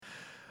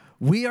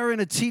We are in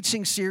a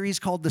teaching series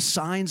called The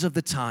Signs of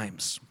the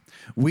Times.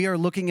 We are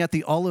looking at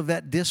the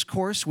Olivet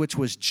Discourse, which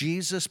was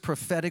Jesus'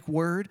 prophetic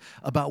word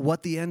about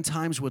what the end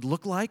times would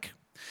look like.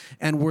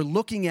 And we're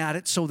looking at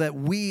it so that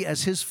we,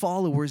 as his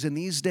followers in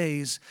these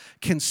days,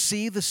 can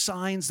see the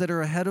signs that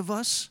are ahead of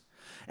us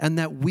and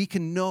that we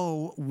can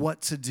know what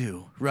to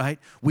do, right?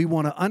 We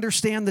want to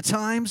understand the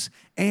times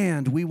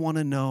and we want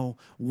to know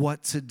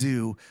what to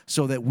do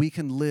so that we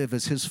can live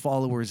as his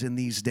followers in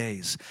these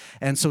days.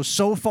 And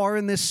so far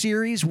in this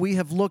series, we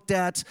have looked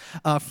at,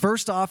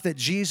 first off, that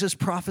Jesus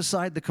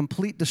prophesied the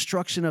complete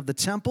destruction of the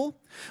temple,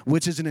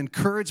 which is an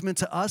encouragement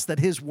to us that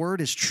his word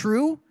is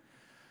true.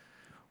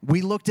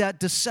 We looked at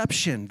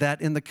deception, that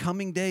in the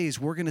coming days,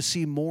 we're going to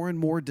see more and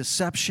more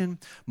deception,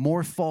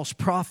 more false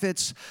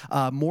prophets,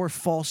 more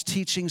false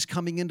teachings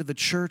coming into the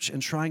church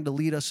and trying to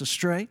lead us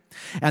astray.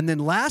 And then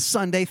last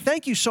Sunday,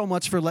 thank you so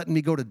much for letting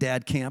me go to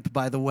dad camp,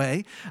 by the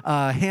way.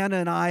 Hannah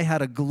and I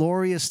had a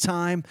glorious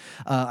time.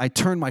 I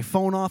turned my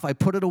phone off, I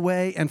put it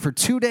away, and for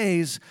 2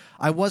 days,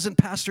 I wasn't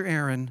Pastor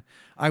Aaron,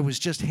 I was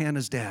just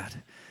Hannah's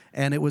dad.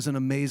 And it was an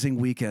amazing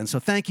weekend. So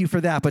thank you for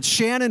that. But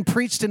Shannon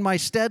preached in my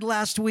stead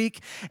last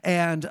week,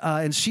 and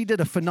she did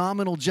a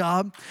phenomenal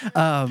job.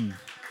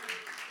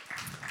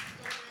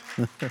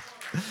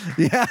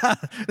 Yeah,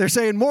 they're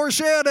saying, more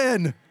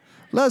Shannon,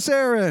 less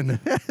Aaron.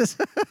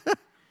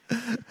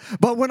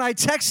 But when I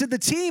texted the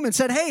team and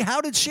said, hey, how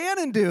did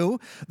Shannon do?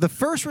 The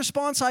first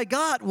response I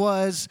got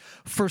was,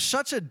 for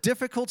such a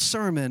difficult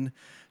sermon,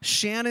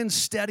 Shannon's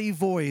steady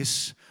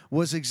voice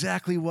was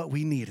exactly what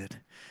we needed.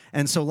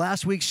 And so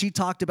last week, she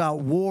talked about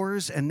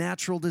wars and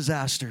natural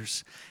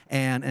disasters.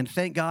 And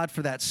thank God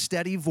for that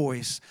steady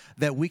voice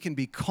that we can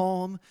be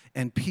calm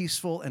and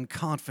peaceful and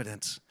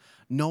confident,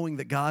 knowing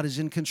that God is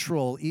in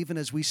control, even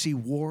as we see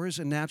wars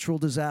and natural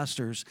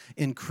disasters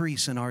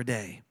increase in our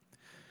day.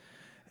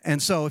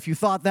 And so if you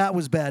thought that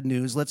was bad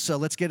news, let's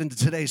get into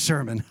today's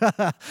sermon.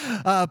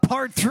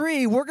 Part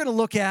 3, we're going to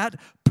look at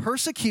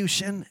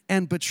persecution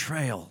and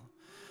betrayal.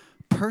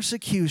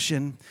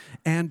 Persecution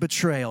and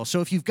betrayal.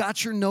 So if you've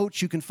got your notes,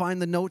 you can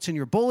find the notes in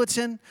your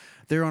bulletin.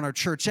 They're on our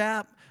church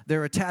app.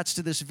 They're attached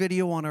to this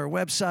video on our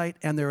website,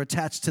 and they're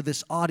attached to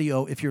this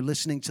audio if you're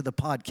listening to the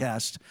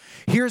podcast.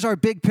 Here's our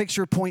big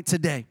picture point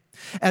today.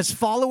 As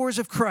followers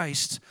of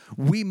Christ,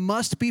 we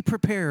must be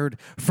prepared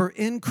for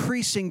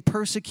increasing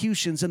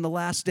persecutions in the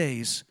last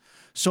days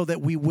so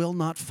that we will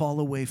not fall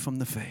away from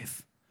the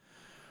faith.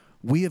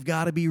 We have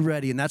got to be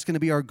ready, and that's going to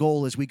be our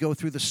goal as we go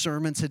through the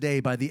sermon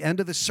today. By the end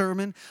of the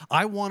sermon,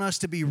 I want us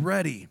to be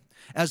ready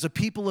as a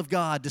people of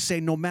God to say,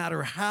 no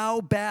matter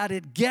how bad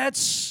it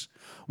gets,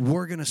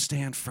 we're going to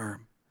stand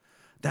firm.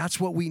 That's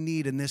what we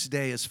need in this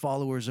day as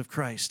followers of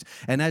Christ.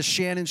 And as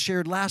Shannon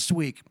shared last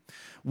week,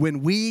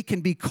 when we can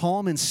be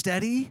calm and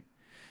steady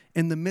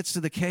in the midst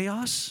of the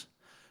chaos,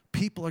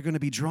 people are going to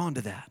be drawn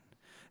to that.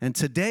 And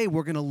today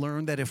we're going to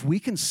learn that if we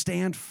can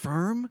stand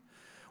firm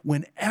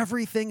when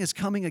everything is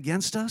coming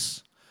against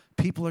us,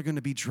 people are going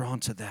to be drawn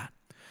to that.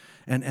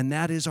 And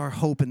that is our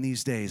hope in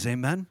these days.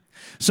 Amen?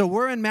 So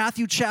we're in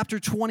Matthew chapter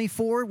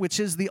 24, which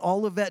is the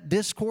Olivet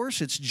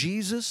Discourse. It's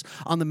Jesus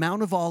on the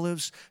Mount of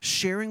Olives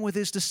sharing with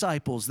his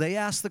disciples. They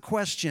asked the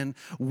question,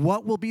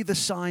 what will be the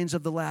signs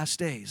of the last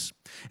days?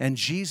 And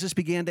Jesus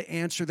began to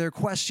answer their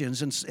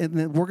questions. And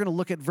then we're going to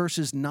look at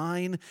verses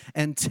 9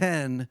 and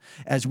 10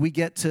 as we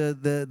get to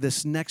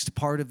this next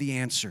part of the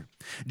answer.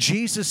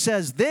 Jesus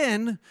says,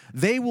 then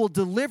they will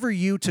deliver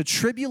you to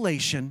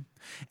tribulation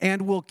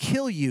and will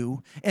kill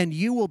you, and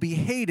you will be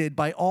hated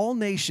by all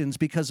nations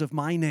because of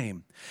my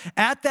name.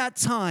 At that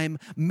time,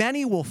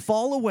 many will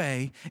fall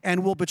away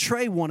and will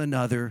betray one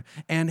another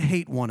and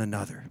hate one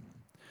another.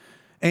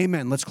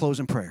 Amen. Let's close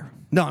in prayer.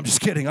 No, I'm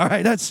just kidding. All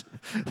right, that's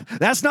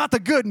not the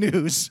good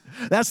news.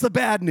 That's the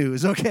bad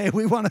news. Okay,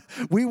 we want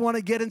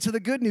to get into the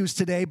good news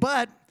today,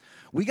 but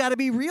we got to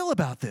be real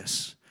about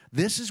this.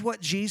 This is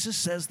what Jesus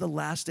says the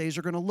last days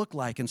are going to look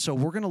like. And so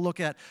we're going to look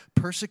at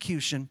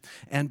persecution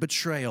and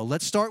betrayal.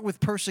 Let's start with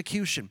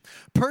persecution.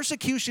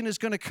 Persecution is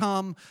going to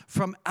come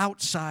from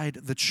outside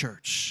the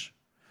church.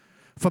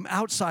 From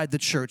outside the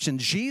church. And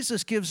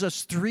Jesus gives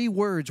us 3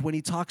 words when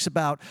he talks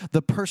about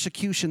the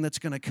persecution that's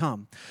going to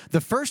come. The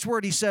first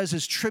word he says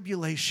is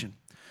tribulation.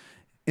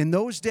 In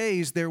those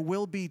days, there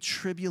will be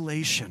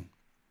tribulation.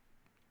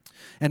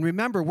 And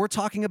remember, we're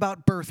talking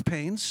about birth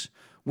pains,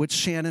 which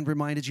Shannon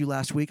reminded you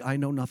last week I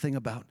know nothing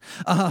about.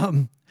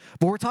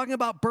 But we're talking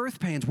about birth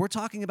pains. We're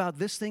talking about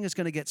this thing is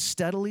going to get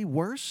steadily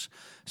worse,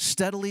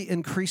 steadily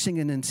increasing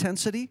in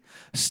intensity,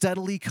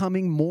 steadily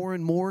coming more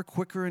and more,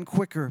 quicker and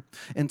quicker,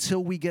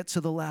 until we get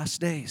to the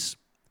last days.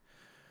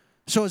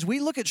 So as we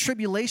look at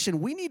tribulation,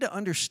 we need to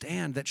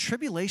understand that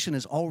tribulation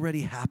is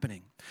already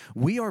happening.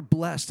 We are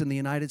blessed in the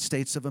United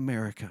States of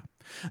America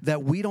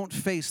that we don't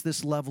face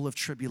this level of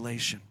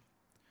tribulation.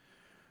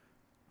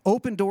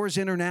 Open Doors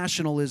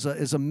International is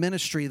a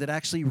ministry that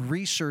actually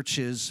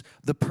researches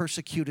the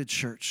persecuted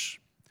church.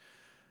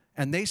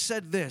 And they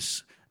said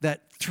this,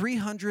 that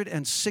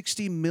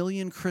 360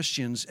 million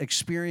Christians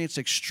experience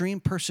extreme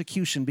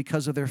persecution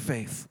because of their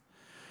faith.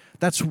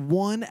 That's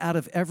 1 out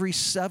of every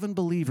 7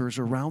 believers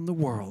around the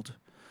world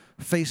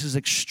faces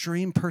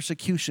extreme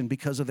persecution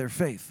because of their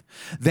faith.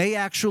 They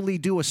actually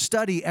do a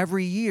study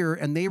every year,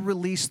 and they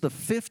release the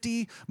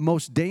 50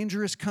 most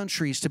dangerous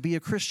countries to be a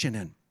Christian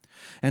in.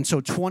 And so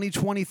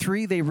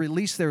 2023, they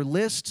released their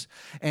list.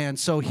 And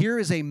so here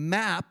is a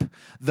map.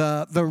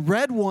 The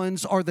red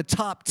ones are the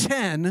top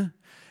 10.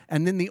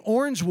 And then the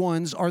orange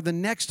ones are the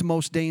next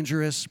most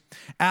dangerous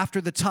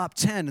after the top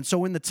 10. And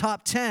so in the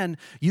top 10,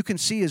 you can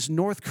see is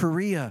North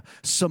Korea,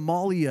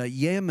 Somalia,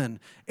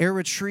 Yemen,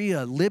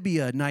 Eritrea,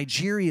 Libya,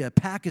 Nigeria,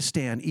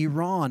 Pakistan,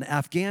 Iran,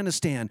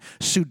 Afghanistan,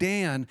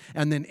 Sudan,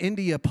 and then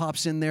India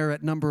pops in there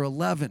at number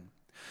 11.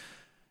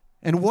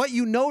 And what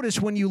you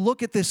notice when you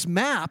look at this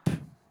map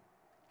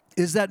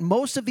is that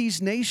most of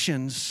these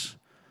nations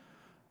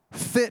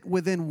fit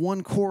within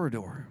one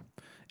corridor.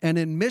 And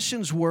in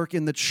missions work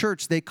in the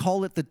church, they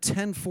call it the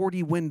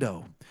 1040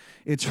 window.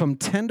 It's from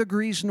 10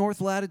 degrees north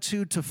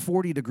latitude to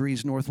 40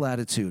 degrees north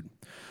latitude.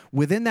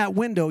 Within that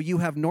window, you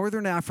have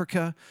Northern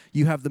Africa,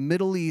 you have the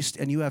Middle East,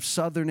 and you have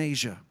Southern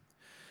Asia.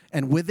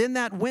 And within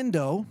that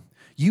window,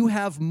 you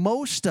have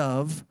most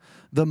of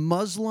the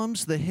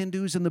Muslims, the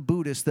Hindus, and the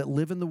Buddhists that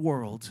live in the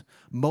world.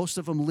 Most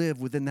of them live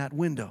within that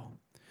window.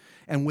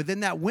 And within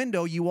that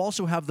window, you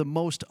also have the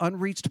most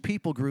unreached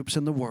people groups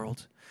in the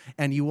world.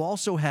 And you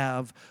also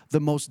have the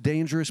most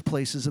dangerous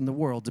places in the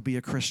world to be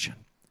a Christian.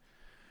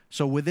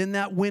 So within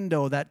that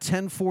window, that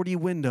 1040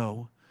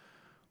 window,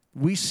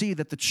 we see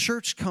that the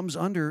church comes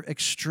under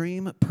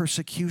extreme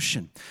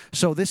persecution.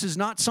 So this is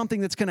not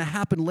something that's going to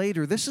happen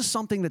later. This is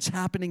something that's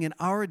happening in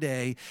our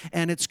day,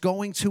 and it's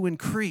going to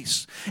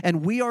increase.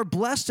 And we are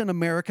blessed in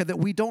America that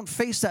we don't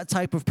face that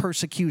type of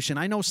persecution.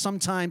 I know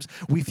sometimes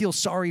we feel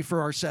sorry for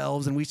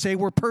ourselves, and we say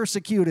we're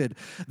persecuted.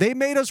 They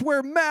made us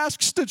wear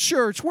masks to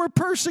church. We're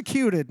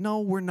persecuted. No,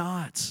 we're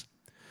not.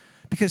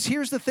 Because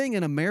here's the thing,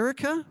 in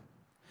America,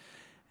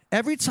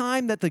 every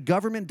time that the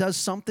government does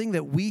something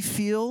that we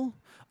feel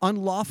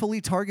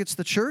unlawfully targets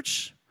the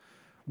church,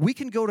 we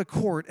can go to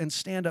court and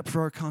stand up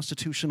for our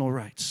constitutional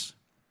rights.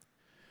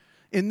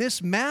 In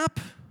this map,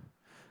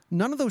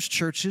 none of those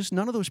churches,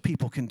 none of those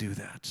people can do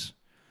that.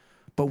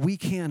 But we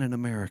can in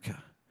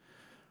America.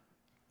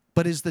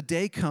 But is the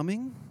day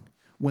coming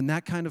when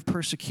that kind of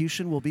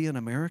persecution will be in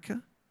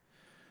America?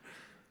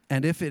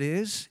 And if it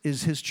is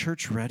his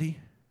church ready?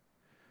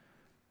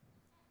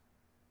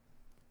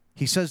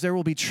 He says there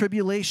will be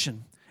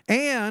tribulation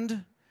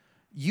and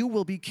you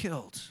will be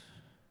killed.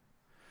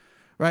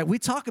 Right? We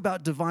talk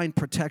about divine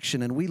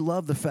protection, and we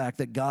love the fact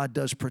that God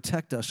does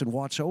protect us and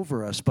watch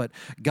over us, but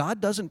God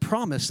doesn't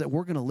promise that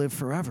we're going to live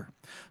forever.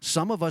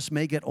 Some of us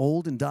may get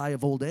old and die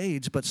of old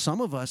age, but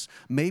some of us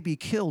may be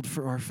killed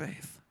for our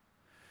faith.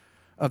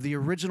 Of the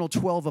original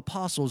 12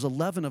 apostles,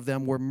 11 of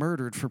them were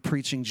murdered for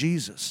preaching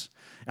Jesus.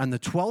 And the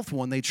 12th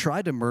one, they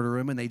tried to murder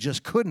him, and they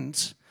just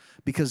couldn't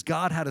because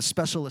God had a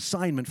special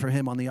assignment for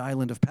him on the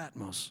island of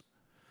Patmos.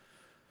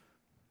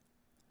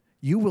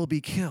 You will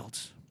be killed.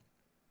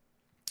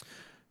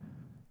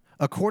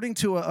 According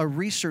to a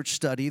research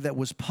study that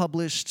was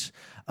published,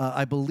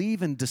 I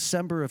believe in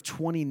December of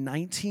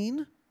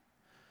 2019,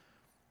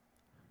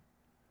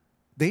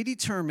 they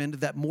determined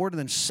that more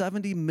than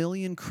 70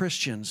 million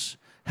Christians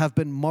have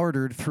been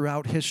martyred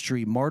throughout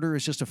history. Martyr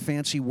is just a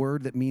fancy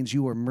word that means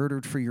you are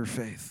murdered for your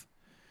faith.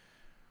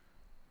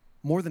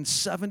 More than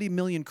 70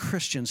 million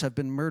Christians have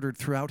been murdered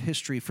throughout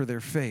history for their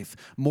faith.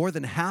 More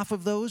than half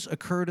of those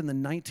occurred in the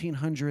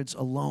 1900s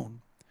alone.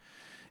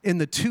 In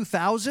the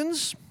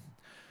 2000s,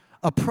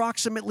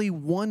 approximately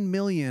 1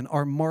 million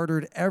are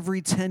martyred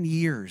every 10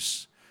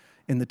 years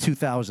in the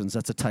 2000s.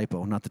 That's a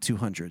typo, not the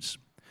 200s.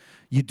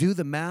 You do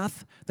the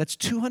math, that's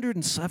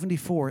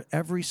 274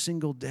 every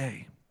single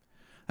day.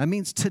 That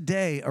means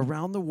today,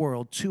 around the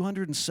world,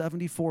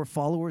 274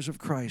 followers of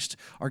Christ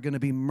are going to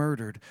be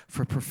murdered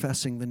for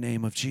professing the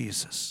name of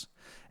Jesus.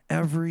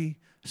 Every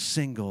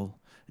single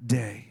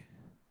day.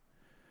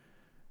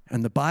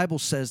 And the Bible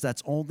says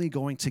that's only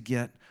going to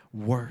get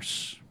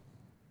worse.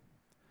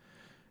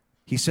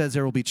 He says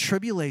there will be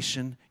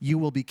tribulation, you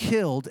will be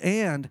killed,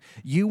 and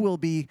you will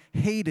be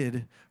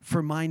hated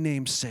for my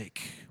name's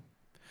sake.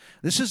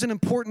 This is an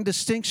important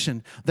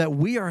distinction, that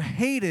we are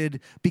hated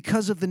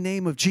because of the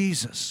name of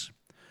Jesus.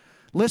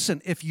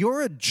 Listen, if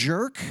you're a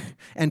jerk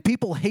and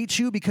people hate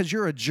you because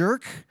you're a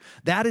jerk,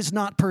 that is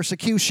not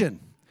persecution.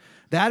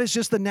 That is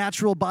just the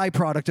natural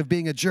byproduct of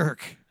being a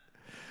jerk.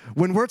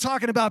 When we're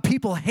talking about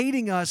people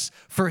hating us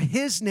for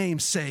his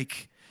name's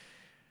sake,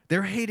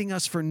 they're hating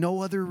us for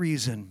no other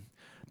reason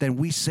than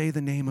we say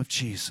the name of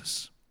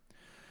Jesus.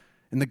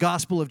 In the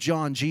Gospel of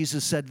John,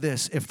 Jesus said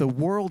this, if the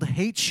world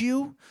hates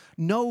you,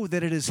 know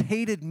that it has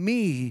hated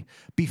me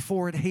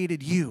before it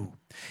hated you.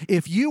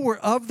 If you were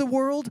of the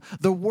world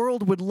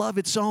would love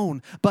its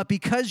own. But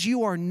because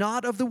you are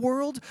not of the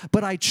world,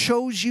 but I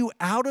chose you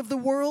out of the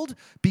world,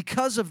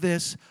 because of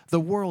this, the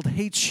world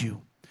hates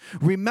you.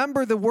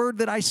 Remember the word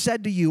that I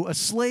said to you, a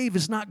slave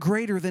is not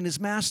greater than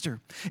his master.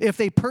 If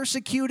they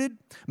persecuted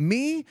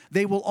me,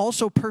 they will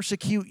also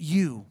persecute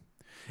you.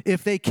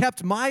 If they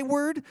kept my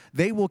word,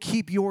 they will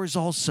keep yours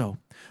also.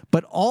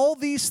 But all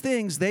these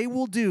things they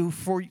will do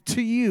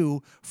to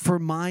you for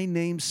my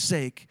name's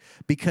sake,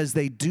 because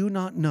they do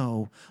not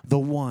know the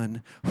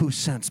one who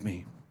sent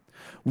me.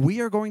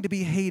 We are going to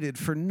be hated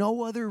for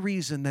no other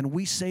reason than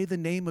we say the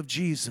name of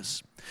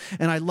Jesus.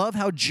 And I love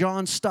how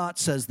John Stott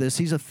says this.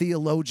 He's a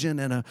theologian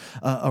and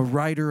a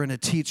writer and a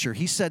teacher.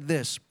 He said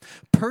this: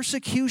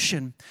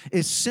 persecution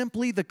is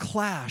simply the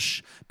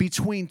clash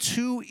between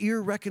two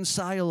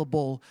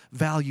irreconcilable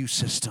value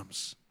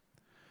systems.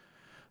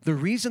 The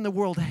reason the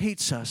world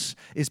hates us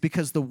is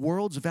because the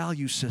world's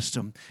value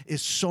system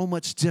is so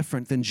much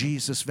different than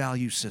Jesus'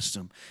 value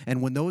system.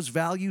 And when those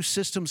value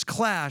systems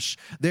clash,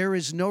 there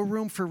is no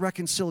room for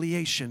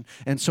reconciliation.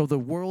 And so the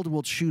world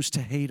will choose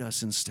to hate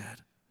us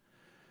instead.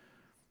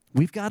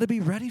 We've got to be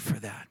ready for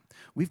that.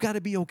 We've got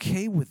to be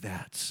okay with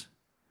that.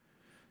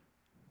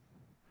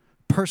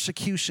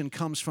 Persecution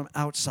comes from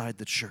outside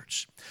the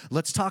church.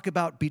 Let's talk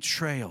about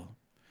betrayal.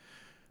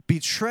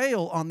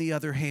 Betrayal, on the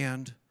other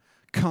hand,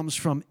 comes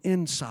from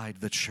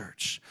inside the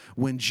church.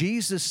 When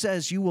Jesus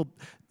says you will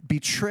be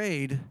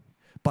betrayed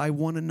by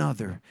one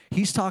another,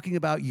 he's talking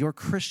about your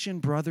Christian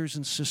brothers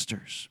and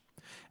sisters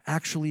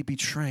actually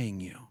betraying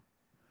you.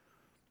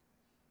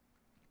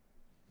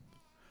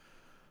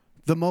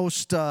 The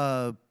most,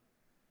 the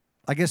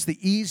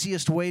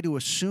easiest way to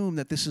assume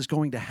that this is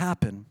going to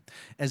happen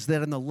is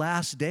that in the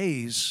last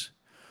days,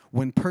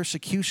 when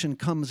persecution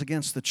comes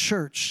against the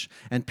church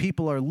and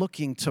people are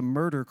looking to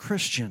murder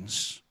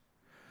Christians,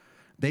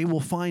 they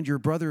will find your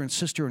brother and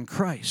sister in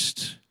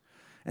Christ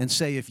and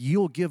say, if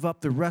you'll give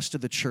up the rest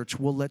of the church,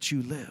 we'll let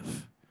you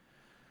live.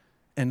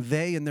 And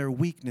they, in their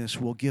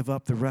weakness, will give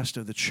up the rest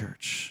of the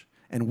church.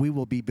 And we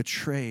will be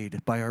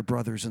betrayed by our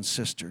brothers and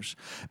sisters.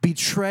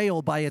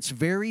 Betrayal, by its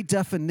very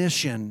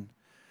definition,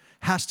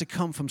 has to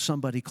come from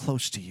somebody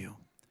close to you.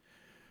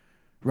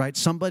 Right?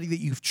 Somebody that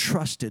you've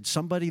trusted,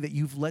 somebody that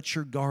you've let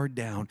your guard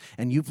down,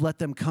 and you've let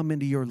them come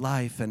into your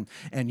life,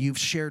 and you've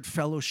shared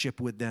fellowship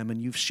with them, and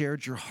you've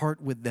shared your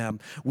heart with them,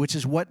 which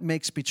is what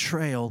makes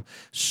betrayal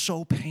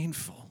so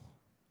painful,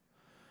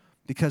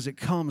 because it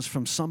comes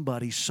from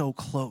somebody so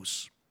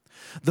close.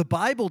 The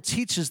Bible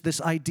teaches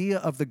this idea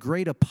of the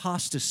great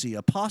apostasy.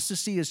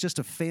 Apostasy is just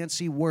a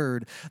fancy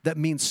word that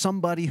means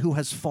somebody who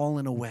has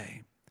fallen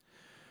away.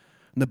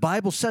 And the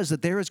Bible says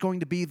that there is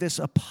going to be this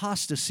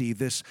apostasy,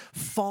 this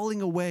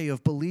falling away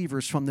of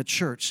believers from the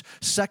church.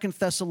 2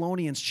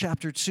 Thessalonians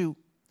chapter 2,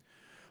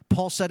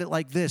 Paul said it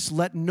like this: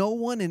 let no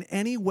one in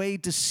any way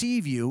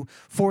deceive you,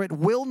 for it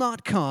will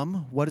not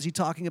come. What is he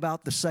talking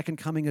about? The second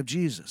coming of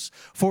Jesus.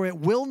 For it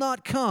will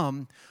not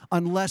come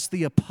unless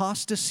the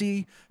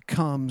apostasy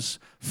comes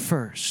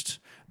first.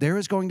 There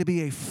is going to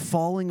be a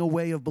falling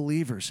away of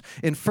believers.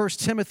 In 1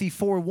 Timothy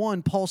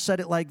 4:1, Paul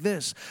said it like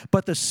this: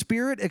 but the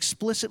Spirit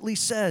explicitly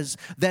says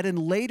that in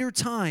later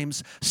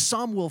times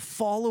some will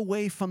fall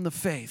away from the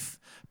faith,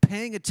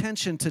 paying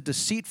attention to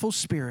deceitful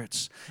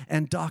spirits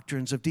and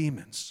doctrines of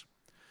demons.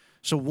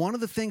 So one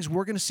of the things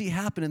we're going to see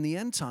happen in the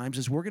end times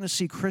is we're going to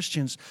see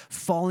Christians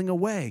falling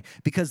away,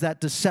 because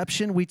that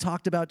deception we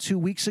talked about 2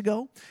 weeks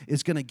ago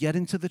is going to get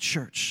into the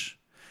church.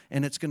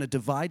 And it's going to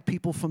divide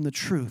people from the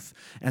truth,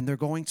 and they're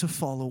going to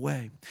fall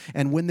away.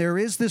 And when there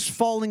is this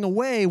falling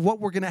away, what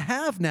we're going to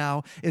have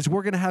now is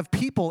we're going to have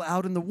people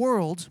out in the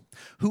world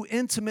who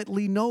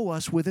intimately know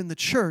us within the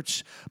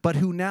church, but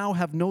who now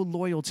have no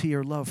loyalty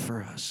or love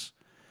for us.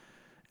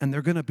 And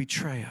they're going to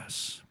betray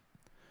us.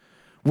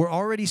 We're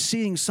already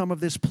seeing some of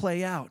this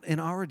play out in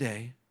our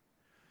day.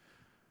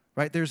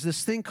 Right? There's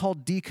this thing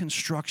called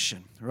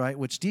deconstruction, right?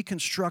 Which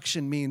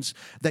deconstruction means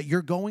that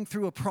you're going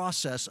through a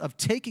process of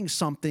taking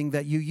something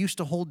that you used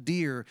to hold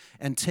dear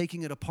and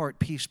taking it apart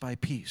piece by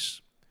piece.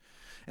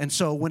 And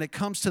so when it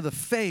comes to the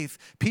faith,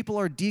 people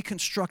are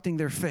deconstructing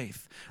their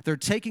faith. They're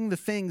taking the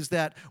things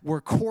that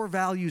were core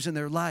values in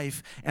their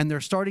life, and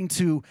they're starting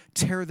to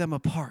tear them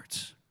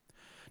apart.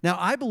 Now,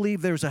 I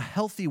believe there's a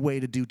healthy way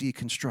to do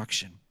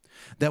deconstruction.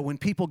 That when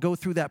people go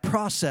through that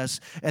process,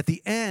 at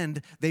the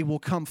end, they will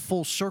come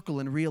full circle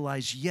and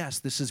realize, yes,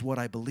 this is what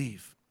I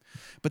believe.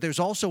 But there's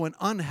also an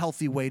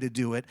unhealthy way to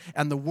do it,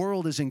 and the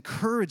world is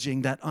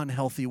encouraging that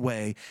unhealthy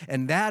way,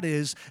 and that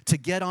is to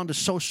get onto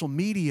social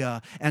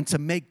media and to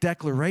make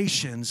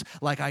declarations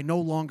like, I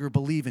no longer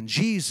believe in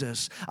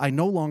Jesus, I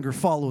no longer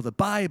follow the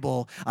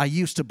Bible, I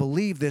used to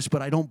believe this,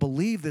 but I don't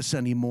believe this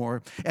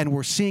anymore, and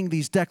we're seeing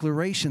these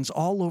declarations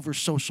all over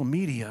social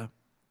media.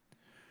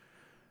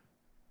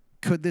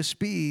 Could this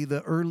be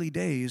the early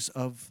days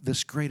of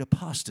this great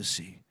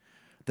apostasy,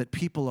 that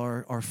people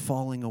are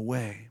falling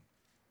away?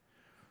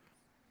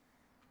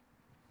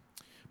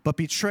 But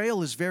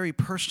betrayal is very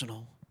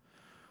personal.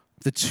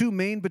 The two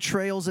main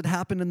betrayals that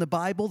happened in the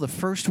Bible, the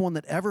first one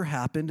that ever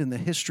happened in the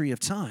history of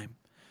time,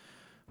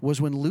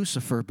 was when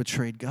Lucifer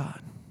betrayed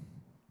God,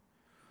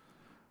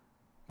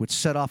 which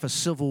set off a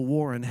civil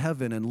war in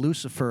heaven, and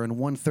Lucifer and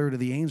 1/3 of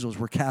the angels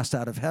were cast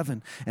out of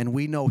heaven, and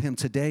we know him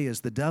today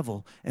as the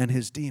devil and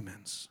his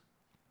demons.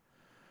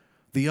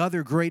 The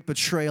other great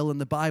betrayal in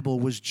the Bible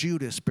was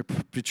Judas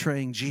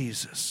betraying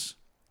Jesus.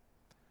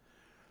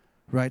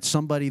 right?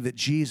 Somebody that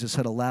Jesus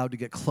had allowed to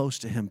get close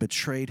to him,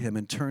 betrayed him,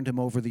 and turned him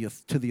over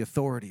to the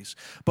authorities.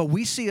 But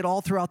we see it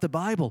all throughout the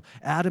Bible.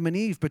 Adam and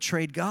Eve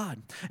betrayed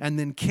God, and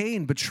then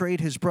Cain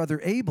betrayed his brother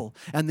Abel,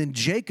 and then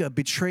Jacob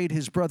betrayed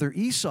his brother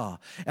Esau,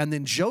 and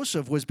then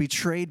Joseph was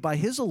betrayed by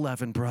his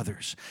 11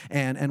 brothers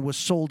and was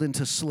sold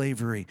into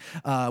slavery.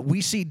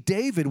 We see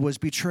David was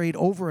betrayed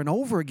over and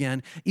over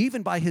again,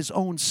 even by his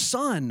own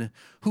son,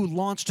 who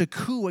launched a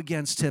coup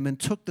against him and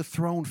took the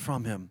throne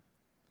from him.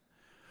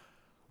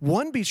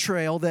 One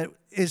betrayal that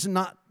is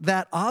not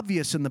that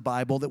obvious in the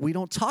Bible, that we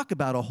don't talk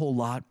about a whole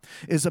lot,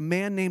 is a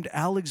man named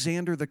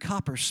Alexander the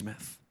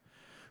coppersmith,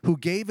 who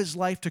gave his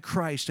life to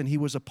Christ, and he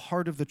was a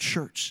part of the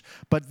church.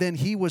 But then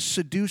he was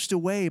seduced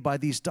away by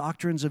these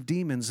doctrines of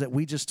demons that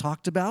we just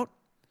talked about.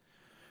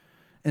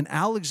 And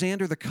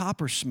Alexander the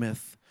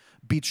coppersmith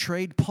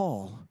betrayed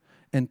Paul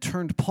and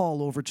turned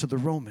Paul over to the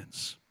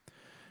Romans.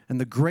 And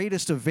the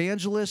greatest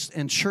evangelist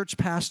and church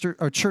pastor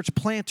or church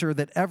planter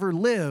that ever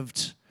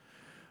lived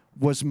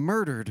was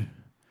murdered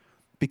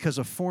because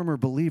a former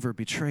believer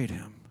betrayed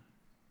him.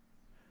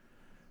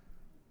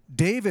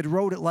 David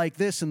wrote it like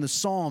this in the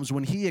Psalms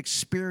when he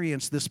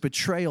experienced this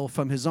betrayal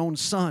from his own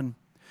son.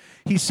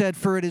 He said,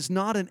 "For it is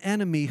not an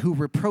enemy who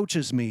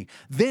reproaches me,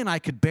 then I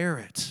could bear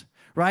it."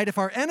 Right? If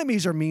our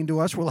enemies are mean to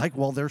us, we're like,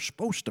 well, they're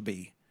supposed to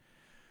be.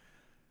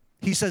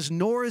 He says,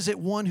 "Nor is it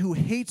one who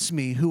hates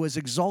me, who has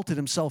exalted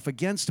himself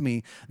against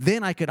me,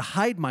 then I could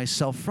hide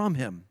myself from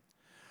him.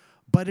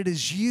 But it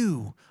is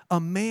you, a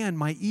man,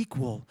 my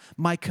equal,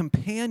 my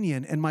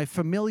companion, and my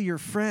familiar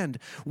friend.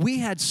 We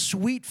had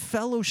sweet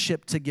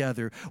fellowship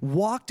together,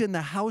 walked in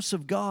the house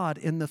of God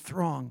in the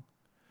throng."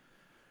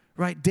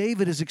 Right?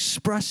 David is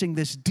expressing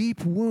this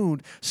deep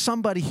wound,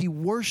 somebody he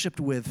worshiped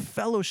with,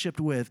 fellowshiped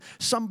with,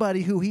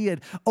 somebody who he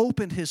had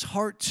opened his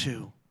heart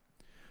to,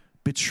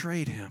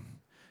 betrayed him,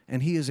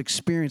 and he is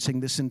experiencing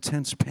this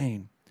intense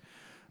pain.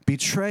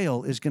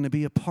 Betrayal is going to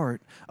be a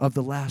part of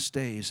the last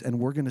days, and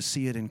we're going to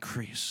see it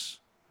increase.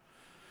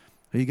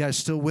 Are you guys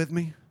still with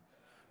me?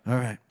 All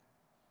right.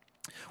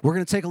 We're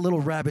going to take a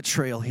little rabbit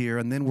trail here,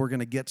 and then we're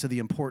going to get to the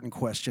important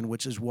question,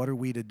 which is, what are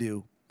we to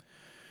do?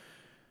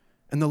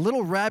 And the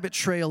little rabbit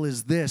trail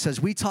is this.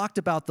 As we talked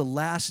about the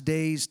last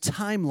days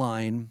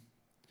timeline,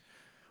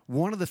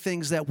 one of the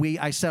things that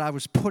I said I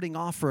was putting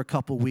off for a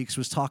couple of weeks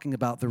was talking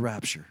about the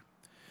rapture.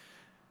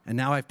 And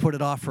now I've put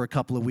it off for a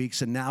couple of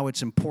weeks, and now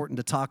it's important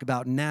to talk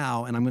about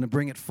now, and I'm going to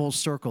bring it full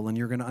circle, and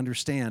you're going to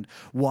understand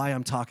why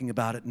I'm talking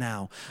about it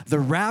now. The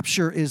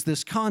rapture is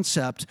this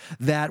concept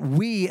that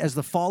we, as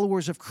the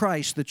followers of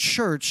Christ, the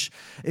church,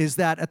 is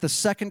that at the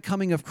second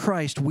coming of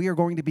Christ, we are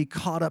going to be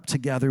caught up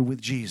together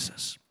with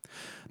Jesus.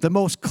 The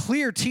most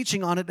clear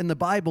teaching on it in the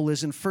Bible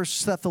is in 1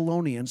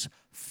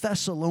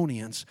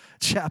 Thessalonians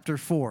chapter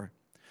 4.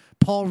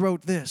 Paul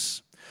wrote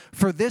this,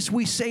 "For this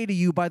we say to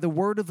you by the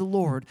word of the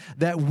Lord,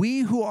 that we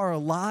who are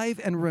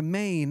alive and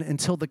remain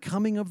until the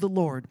coming of the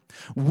Lord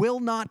will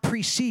not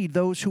precede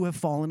those who have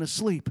fallen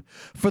asleep.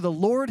 For the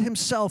Lord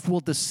himself will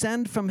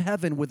descend from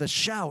heaven with a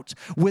shout,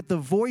 with the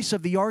voice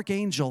of the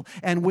archangel,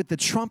 and with the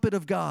trumpet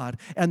of God,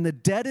 and the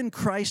dead in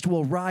Christ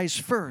will rise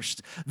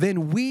first.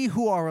 Then we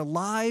who are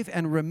alive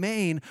and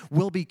remain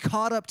will be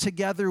caught up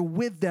together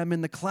with them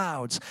in the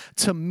clouds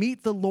to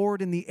meet the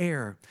Lord in the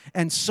air,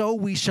 and so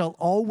we shall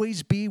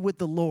always be with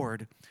the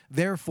Lord.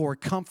 Therefore,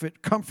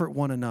 comfort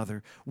one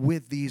another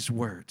with these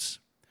words."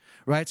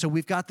 Right? So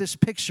we've got this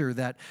picture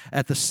that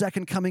at the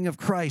second coming of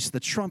Christ, the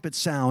trumpet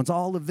sounds,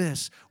 all of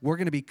this, we're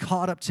going to be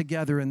caught up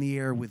together in the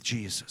air with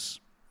Jesus.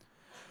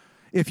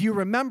 If you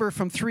remember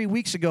from 3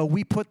 weeks ago,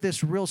 we put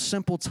this real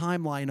simple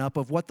timeline up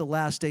of what the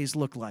last days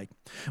look like.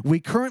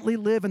 We currently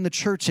live in the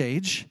church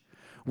age,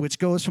 which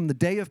goes from the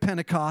day of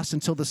Pentecost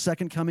until the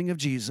second coming of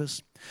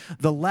Jesus.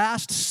 The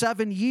last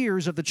 7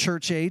 years of the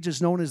church age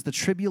is known as the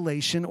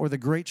tribulation or the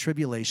Great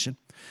Tribulation.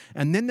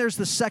 And then there's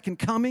the second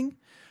coming.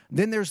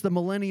 Then there's the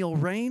millennial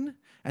reign.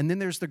 And then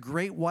there's the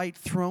great white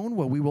throne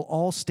where we will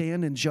all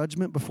stand in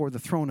judgment before the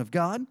throne of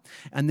God.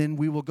 And then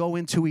we will go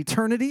into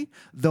eternity.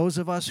 Those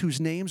of us whose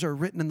names are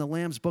written in the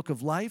Lamb's Book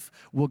of Life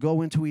will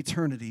go into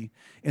eternity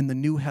in the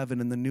new heaven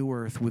and the new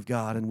earth with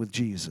God and with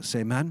Jesus.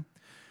 Amen?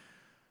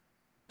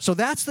 So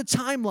that's the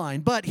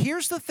timeline. But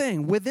here's the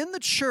thing. Within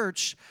the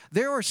church,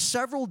 there are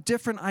several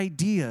different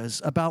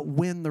ideas about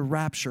when the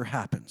rapture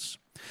happens.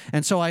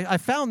 And so I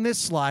found this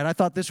slide. I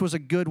thought this was a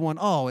good one.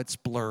 Oh, it's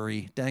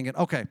blurry. Dang it.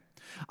 Okay.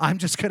 I'm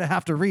just going to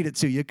have to read it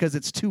to you because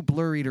it's too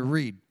blurry to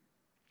read.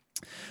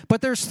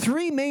 But there's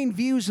 3 main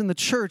views in the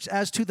church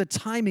as to the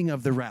timing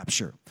of the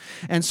rapture.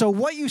 And so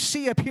what you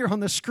see up here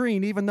on the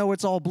screen, even though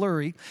it's all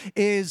blurry,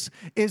 is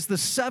the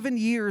 7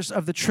 years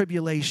of the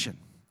tribulation.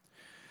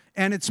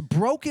 And it's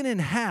broken in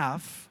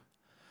half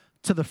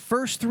to the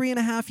first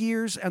 3.5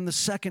 years and the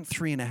second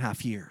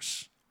 3.5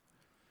 years.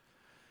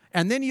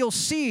 And then you'll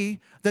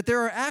see that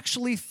there are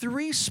actually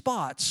 3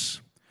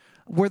 spots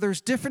where there's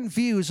different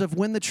views of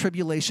when the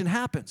tribulation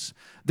happens.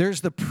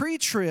 There's the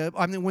pre-trib,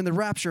 when the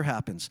rapture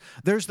happens.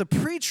 There's the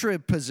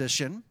pre-trib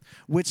position,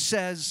 which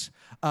says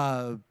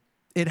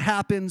it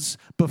happens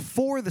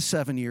before the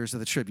 7 years of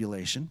the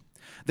tribulation.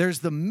 There's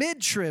the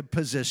mid-trib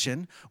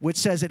position, which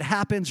says it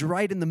happens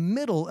right in the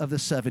middle of the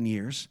 7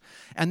 years.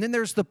 And then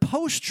there's the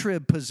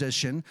post-trib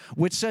position,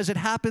 which says it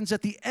happens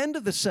at the end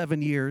of the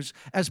 7 years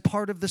as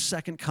part of the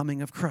second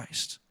coming of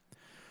Christ.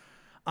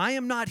 I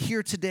am not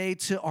here today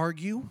to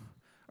argue,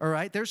 all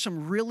right? There's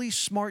some really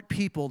smart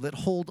people that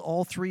hold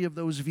all three of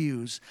those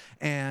views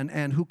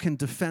and who can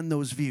defend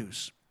those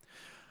views.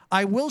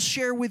 I will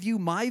share with you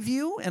my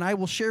view, and I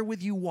will share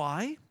with you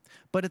why.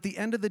 But at the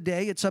end of the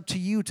day, it's up to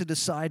you to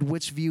decide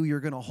which view you're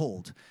going to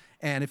hold.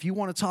 And if you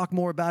want to talk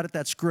more about it,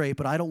 that's great,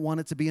 but I don't want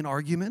it to be an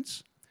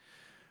argument.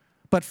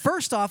 But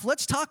first off,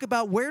 let's talk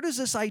about where does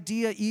this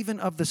idea even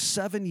of the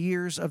 7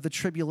 years of the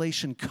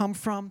tribulation come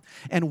from,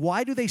 and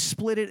why do they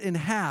split it in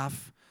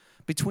half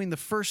between the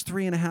first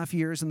 3.5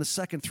 years and the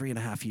second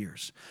 3.5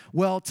 years?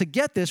 Well, to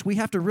get this, we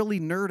have to really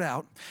nerd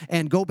out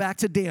and go back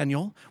to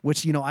Daniel,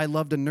 which, I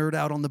love to nerd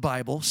out on the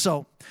Bible.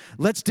 So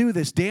let's do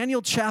this.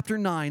 Daniel chapter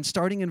 9,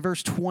 starting in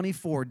verse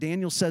 24,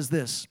 Daniel says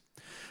this: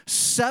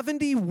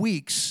 70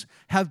 weeks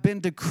have been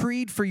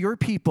decreed for your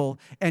people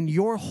and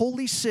your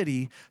holy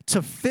city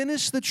to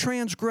finish the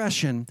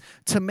transgression,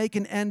 to make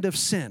an end of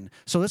sin.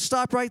 So let's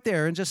stop right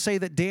there and just say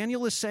that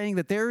Daniel is saying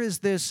that there is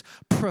this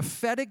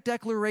prophetic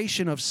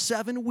declaration of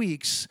 7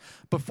 weeks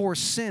before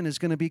sin is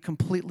going to be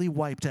completely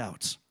wiped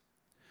out.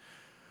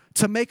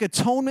 To make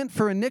atonement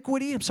for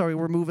iniquity, I'm sorry,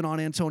 we're moving on,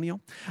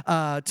 Antonio,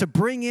 to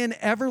bring in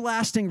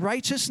everlasting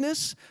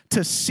righteousness,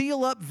 to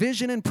seal up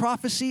vision and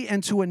prophecy,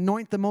 and to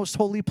anoint the most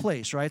holy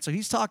place, right? So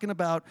he's talking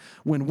about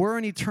when we're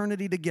in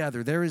eternity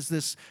together, there is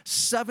this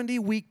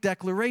 70-week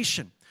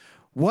declaration.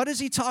 What is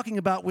he talking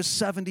about with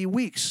 70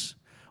 weeks?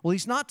 Well,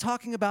 he's not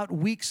talking about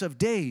weeks of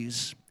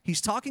days.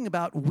 He's talking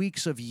about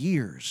weeks of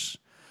years.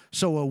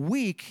 So a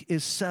week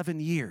is 7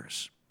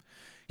 years.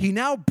 He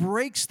now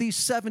breaks these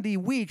 70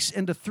 weeks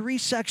into 3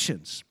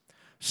 sections,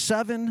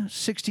 7,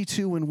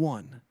 62, and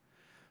 1.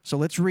 So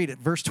let's read it,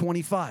 verse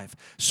 25.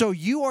 So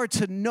you are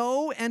to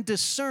know and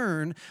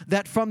discern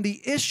that from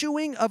the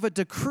issuing of a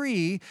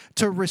decree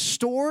to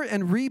restore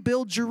and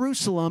rebuild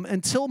Jerusalem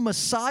until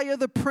Messiah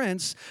the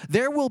Prince,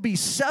 there will be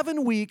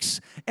 7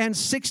 weeks and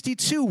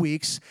 62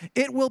 weeks.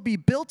 It will be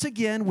built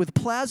again with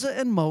plaza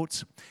and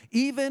moat,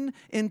 even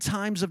in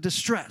times of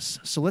distress.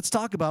 So let's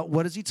talk about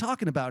what is he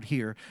talking about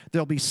here.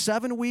 There'll be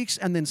 7 weeks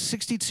and then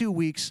 62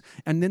 weeks,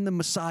 and then the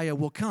Messiah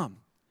will come.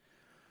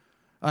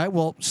 All right,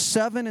 well,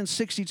 7 and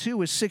 62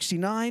 is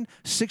 69.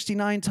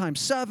 69 times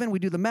 7, we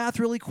do the math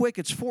really quick,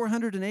 it's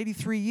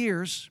 483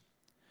 years.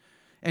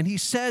 And he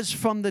says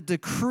from the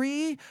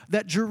decree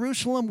that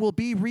Jerusalem will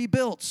be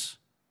rebuilt.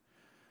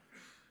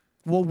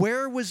 Well,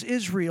 where was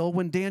Israel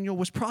when Daniel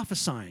was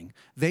prophesying?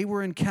 They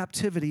were in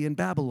captivity in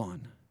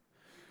Babylon,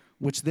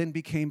 which then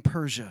became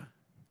Persia.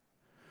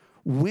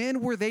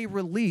 When were they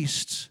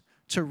released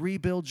to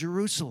rebuild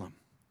Jerusalem?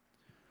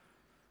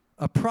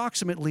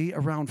 Approximately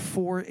around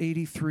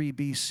 483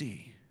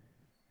 BC.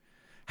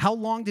 How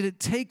long did it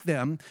take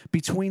them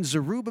between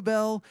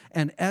Zerubbabel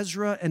and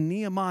Ezra and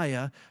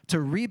Nehemiah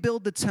to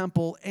rebuild the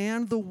temple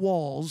and the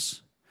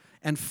walls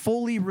and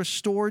fully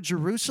restore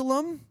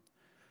Jerusalem?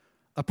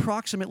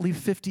 Approximately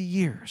 50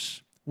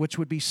 years, which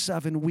would be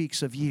 7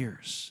 weeks of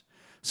years.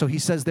 So he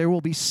says there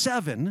will be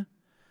 7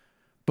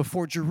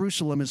 before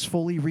Jerusalem is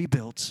fully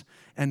rebuilt,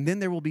 and then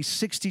there will be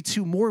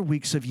 62 more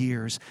weeks of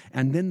years,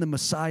 and then the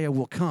Messiah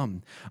will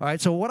come. All right,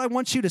 so what I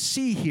want you to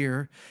see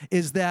here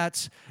is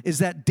that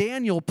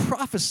Daniel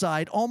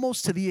prophesied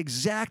almost to the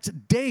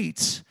exact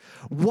date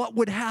what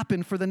would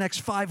happen for the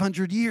next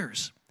 500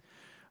 years.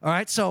 All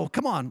right, so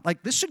come on,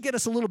 this should get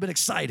us a little bit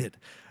excited.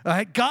 All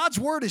right, God's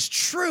word is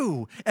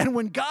true, and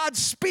when God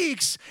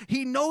speaks,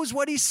 he knows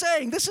what he's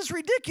saying. This is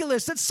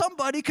ridiculous that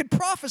somebody could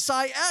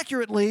prophesy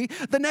accurately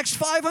the next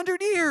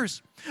 500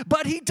 years.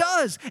 But he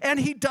does, and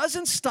he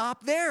doesn't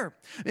stop there.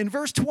 In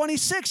verse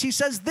 26, he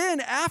says,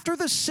 then after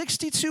the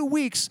 62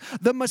 weeks,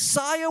 the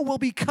Messiah will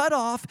be cut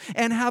off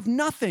and have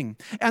nothing,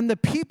 and the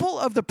people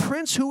of the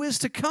prince who is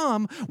to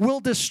come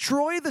will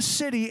destroy the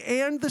city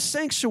and the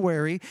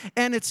sanctuary,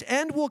 and its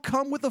end will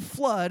come with a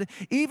flood.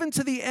 Even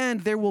to the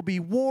end, there will be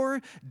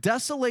war.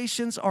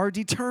 Desolations are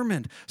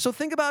determined. So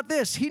think about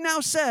this. He now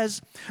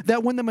says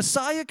that when the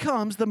Messiah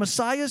comes, the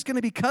Messiah is going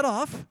to be cut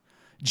off.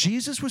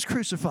 Jesus was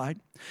crucified,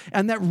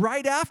 and that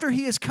right after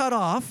he is cut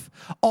off,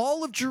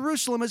 all of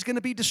Jerusalem is going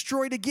to be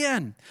destroyed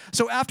again.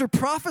 So after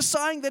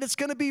prophesying that it's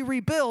going to be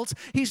rebuilt,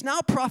 he's now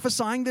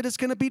prophesying that it's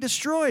going to be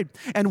destroyed.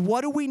 And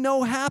what do we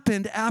know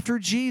happened after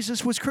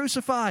Jesus was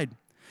crucified?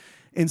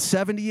 In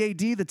 70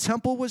 AD, the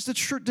temple was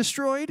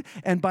destroyed,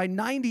 and by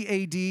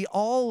 90 AD,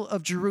 all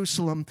of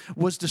Jerusalem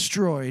was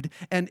destroyed,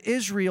 and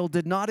Israel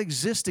did not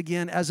exist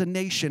again as a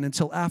nation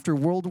until after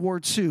World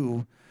War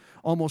II,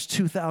 almost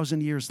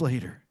 2,000 years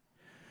later.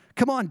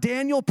 Come on,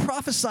 Daniel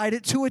prophesied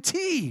it to a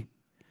T.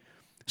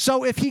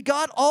 So if he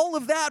got all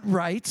of that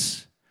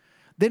right,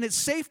 then it's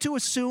safe to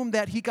assume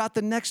that he got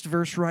the next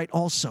verse right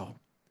also.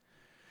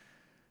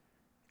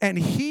 And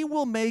he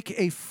will make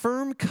a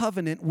firm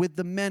covenant with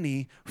the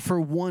many for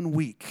 1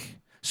 week.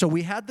 So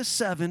we had the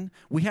 7,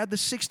 we had the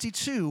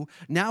 62,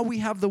 now we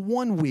have the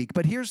 1 week.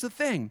 But here's the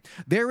thing.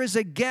 There is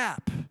a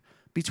gap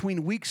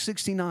between week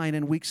 69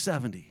 and week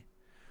 70.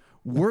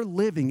 We're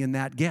living in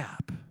that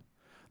gap.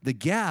 The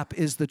gap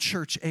is the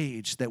church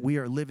age that we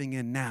are living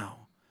in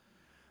now.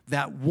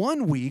 That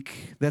 1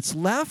 week that's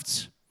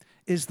left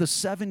is the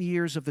 7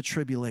 years of the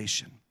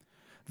tribulation.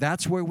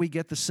 That's where we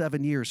get the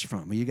 7 years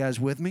from. Are you guys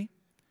with me?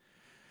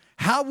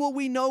 How will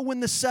we know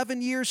when the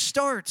 7 years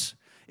starts?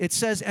 It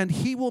says, and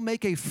he will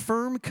make a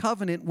firm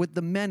covenant with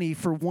the many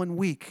for 1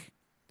 week.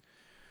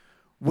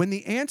 When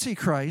the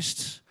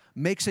Antichrist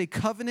makes a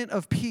covenant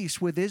of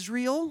peace with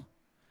Israel,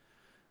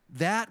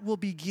 that will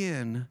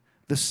begin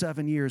the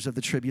 7 years of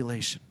the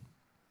tribulation.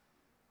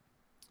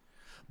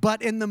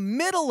 But in the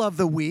middle of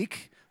the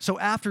week, so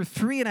after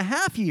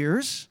 3.5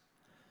 years,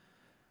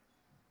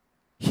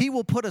 he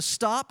will put a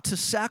stop to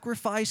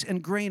sacrifice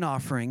and grain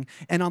offering,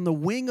 and on the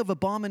wing of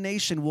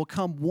abomination will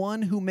come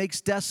one who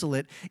makes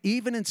desolate,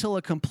 even until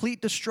a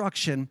complete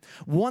destruction.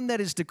 One that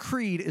is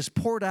decreed is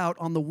poured out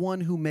on the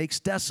one who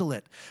makes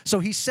desolate. So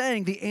he's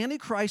saying the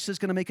Antichrist is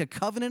going to make a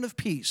covenant of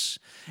peace,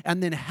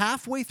 and then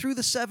halfway through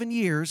the 7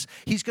 years,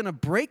 he's going to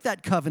break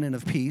that covenant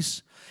of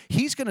peace.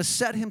 He's going to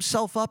set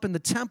himself up in the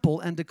temple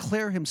and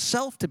declare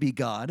himself to be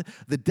God,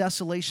 the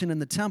desolation in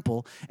the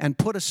temple, and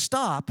put a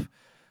stop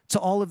to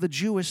all of the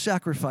Jewish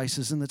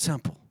sacrifices in the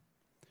temple.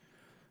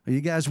 Are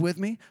you guys with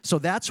me? So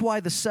that's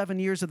why the 7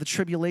 years of the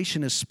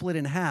tribulation is split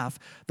in half.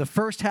 The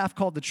first half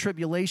called the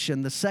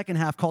tribulation, the second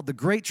half called the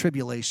great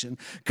tribulation,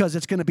 because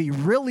it's going to be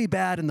really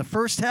bad in the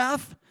first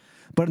half,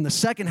 but in the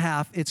second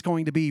half, it's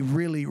going to be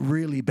really,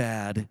 really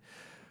bad,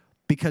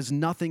 because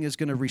nothing is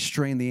going to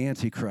restrain the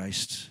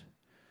Antichrist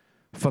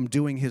from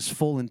doing his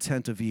full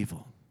intent of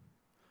evil.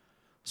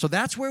 So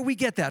that's where we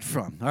get that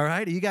from, all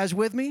right? Are you guys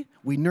with me?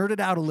 We nerded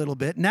out a little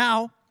bit.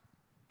 Now,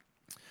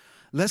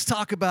 let's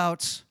talk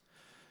about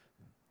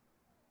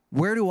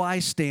where do I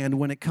stand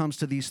when it comes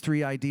to these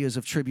 3 ideas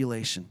of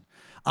tribulation.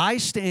 I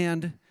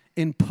stand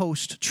in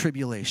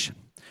post-tribulation.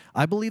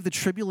 I believe the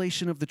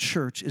tribulation of the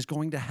church is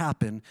going to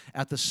happen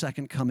at the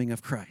second coming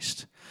of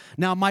Christ.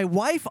 Now, my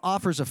wife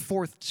offers a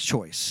 4th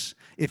choice.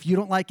 If you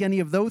don't like any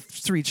of those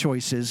 3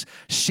 choices,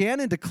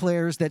 Shannon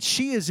declares that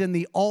she is in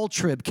the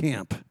all-trib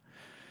camp,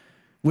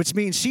 which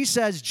means she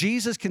says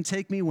Jesus can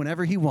take me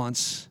whenever he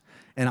wants,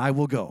 and I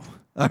will go.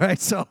 All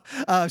right, so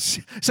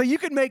you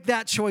can make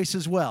that choice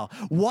as well.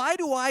 Why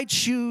do I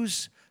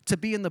choose to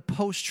be in the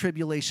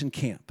post-tribulation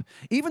camp?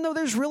 Even though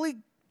there's really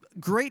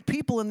great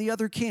people in the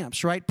other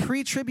camps, right?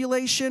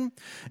 Pre-tribulation,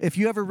 if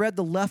you ever read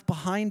the Left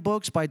Behind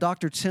books by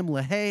Dr. Tim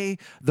LaHaye,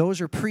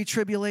 those are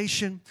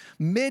pre-tribulation.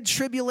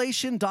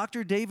 Mid-tribulation,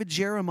 Dr. David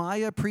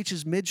Jeremiah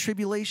preaches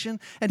mid-tribulation,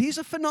 and he's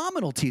a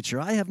phenomenal teacher.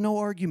 I have no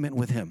argument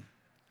with him.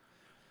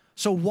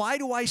 So why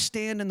do I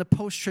stand in the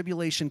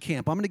post-tribulation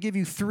camp? I'm going to give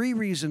you 3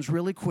 reasons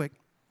really quick.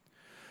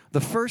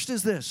 The first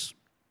is this: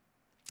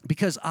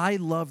 because I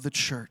love the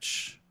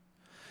church,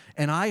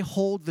 and I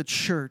hold the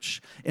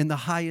church in the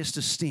highest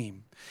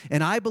esteem.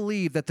 And I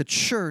believe that the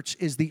church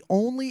is the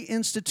only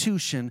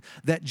institution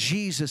that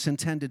Jesus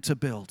intended to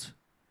build,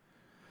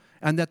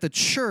 and that the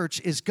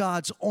church is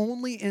God's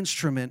only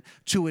instrument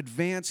to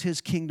advance his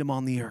kingdom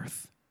on the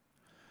earth.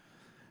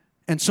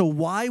 And so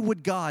why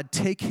would God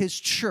take his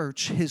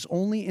church, his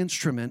only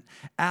instrument,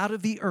 out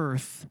of the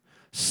earth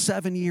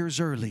 7 years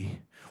early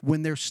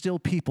when there's still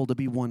people to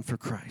be won for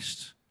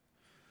Christ?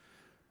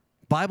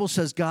 Bible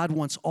says God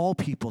wants all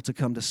people to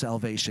come to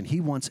salvation.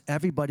 He wants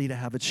everybody to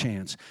have a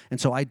chance.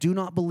 And so I do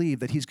not believe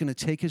that he's going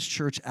to take his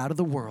church out of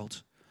the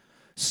world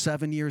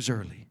 7 years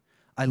early.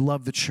 I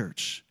love the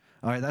church.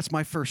 All right, that's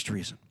my first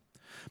reason.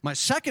 My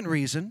second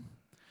reason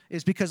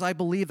is because I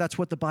believe that's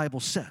what the Bible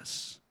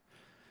says.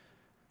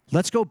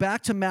 Let's go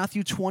back to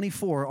Matthew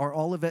 24, our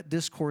Olivet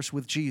Discourse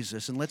with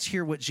Jesus, and let's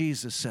hear what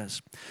Jesus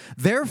says.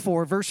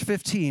 Therefore, verse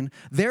 15,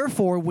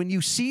 therefore, when you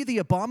see the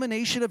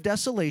abomination of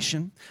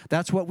desolation,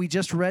 that's what we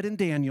just read in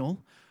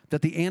Daniel,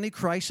 that the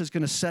Antichrist is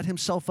going to set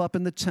himself up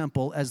in the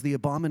temple as the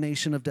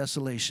abomination of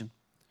desolation.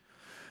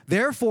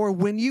 Therefore,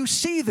 when you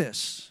see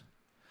this,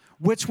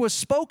 which was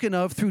spoken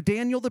of through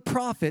Daniel the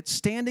prophet,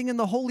 standing in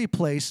the holy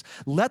place,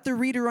 let the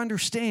reader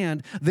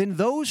understand, then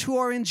those who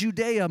are in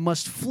Judea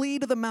must flee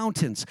to the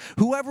mountains.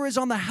 Whoever is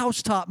on the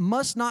housetop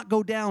must not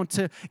go down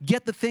to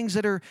get the things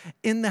that are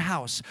in the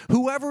house.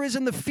 Whoever is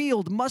in the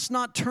field must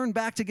not turn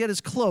back to get his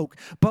cloak.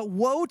 But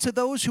woe to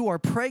those who are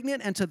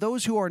pregnant and to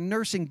those who are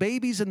nursing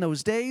babies in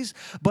those days.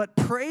 But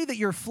pray that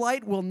your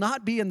flight will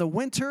not be in the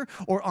winter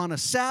or on a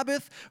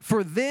Sabbath,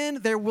 for then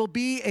there will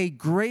be a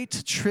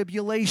great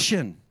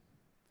tribulation.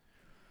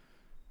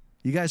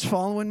 You guys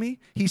following me?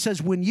 He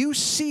says, when you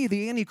see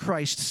the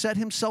Antichrist set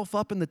himself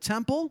up in the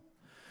temple,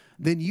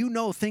 then you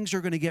know things are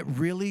going to get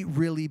really,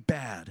 really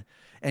bad.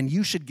 And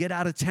you should get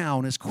out of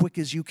town as quick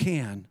as you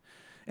can.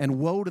 And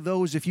woe to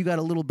those if you got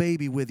a little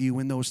baby with you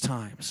in those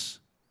times.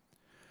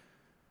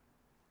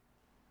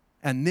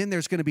 And then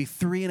there's going to be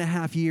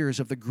 3.5 years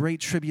of the Great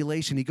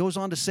Tribulation. He goes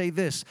on to say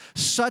this,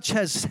 such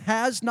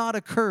has not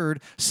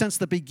occurred since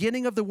the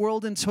beginning of the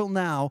world until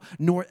now,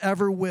 nor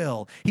ever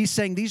will. He's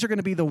saying these are going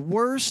to be the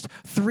worst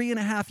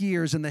 3.5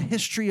 years in the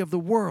history of the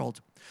world.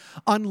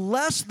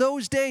 Unless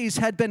those days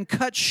had been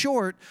cut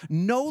short,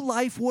 no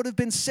life would have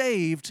been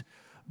saved.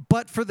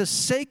 But for the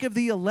sake of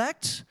the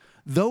elect,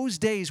 those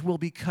days will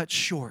be cut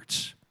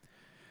short.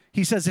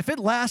 He says if it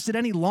lasted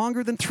any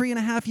longer than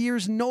 3.5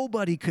 years,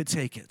 nobody could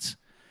take it.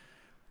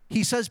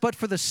 He says, but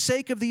for the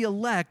sake of the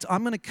elect,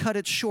 I'm going to cut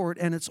it short,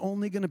 and it's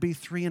only going to be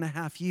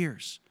 3.5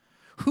 years.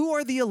 Who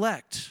are the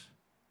elect?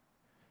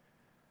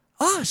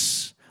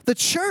 Us, the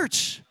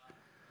church.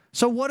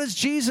 So what does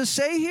Jesus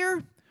say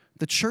here?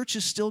 The church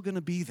is still going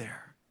to be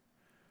there.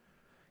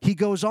 He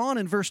goes on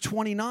in verse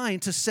 29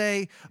 to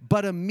say,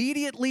 but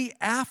immediately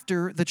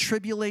after the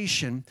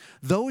tribulation,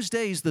 those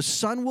days the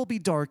sun will be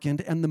darkened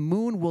and the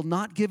moon will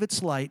not give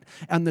its light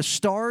and the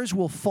stars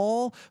will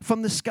fall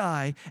from the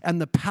sky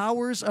and the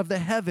powers of the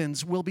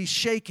heavens will be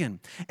shaken.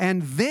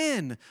 And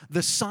then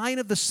the sign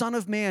of the Son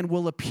of Man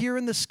will appear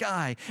in the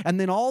sky, and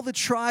then all the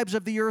tribes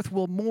of the earth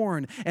will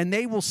mourn, and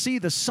they will see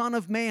the Son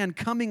of Man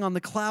coming on the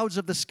clouds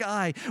of the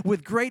sky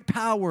with great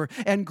power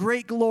and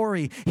great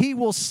glory. He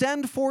will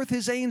send forth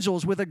his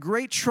angels with a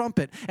great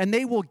trumpet, and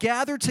they will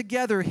gather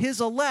together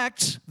his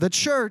elect, the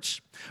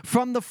church,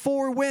 from the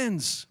four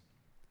winds,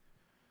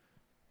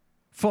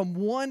 from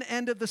one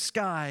end of the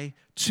sky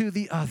to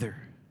the other.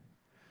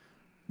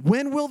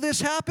 When will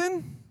this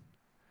happen?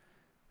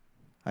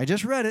 I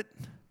just read it.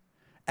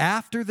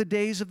 After the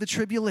days of the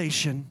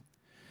tribulation.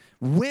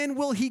 When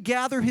will he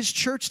gather his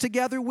church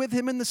together with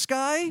him in the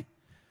sky?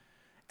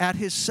 At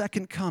his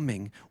second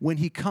coming, when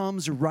he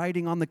comes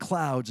riding on the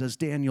clouds, as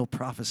Daniel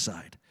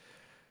prophesied.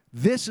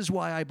 This is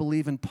why I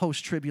believe in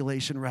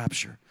post-tribulation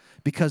rapture,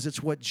 because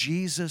it's what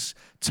Jesus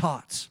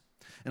taught.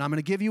 And I'm going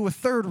to give you a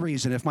third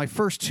reason. If my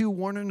first two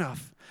weren't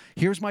enough,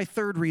 here's my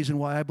third reason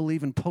why I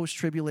believe in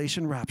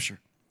post-tribulation rapture.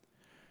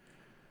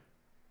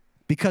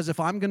 Because if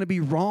I'm going to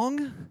be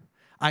wrong,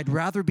 I'd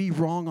rather be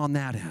wrong on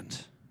that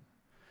end.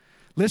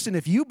 Listen,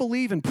 if you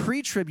believe in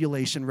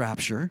pre-tribulation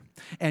rapture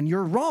and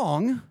you're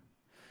wrong,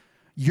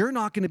 you're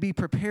not going to be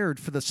prepared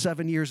for the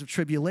 7 years of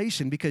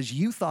tribulation because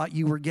you thought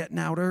you were getting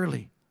out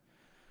early.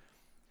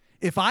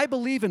 If I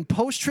believe in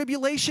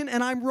post-tribulation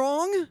and I'm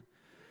wrong,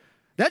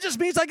 that just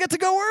means I get to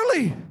go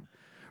early,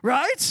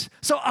 right?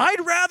 So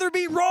I'd rather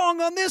be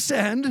wrong on this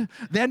end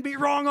than be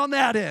wrong on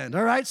that end,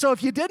 all right? So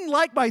if you didn't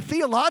like my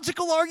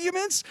theological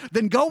arguments,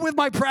 then go with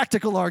my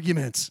practical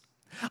arguments.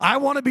 I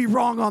want to be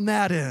wrong on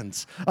that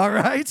end, all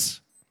right?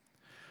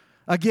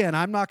 Again,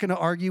 I'm not going to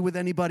argue with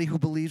anybody who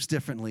believes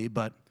differently,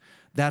 but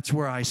that's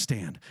where I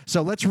stand.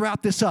 So let's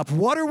wrap this up.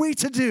 What are we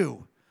to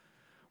do?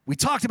 We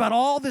talked about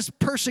all this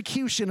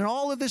persecution and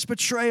all of this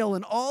betrayal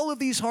and all of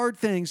these hard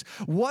things.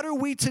 What are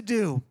we to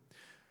do?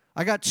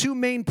 I got two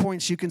main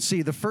points you can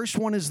see. The first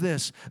one is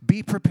this: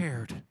 be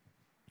prepared.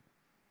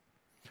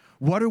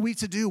 What are we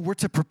to do? We're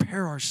to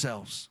prepare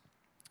ourselves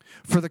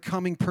for the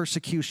coming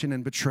persecution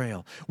and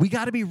betrayal. We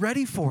got to be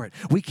ready for it.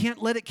 We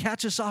can't let it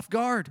catch us off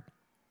guard.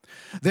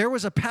 There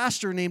was a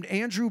pastor named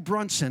Andrew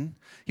Brunson.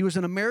 He was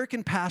an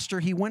American pastor.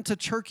 He went to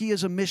Turkey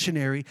as a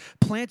missionary,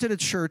 planted a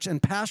church,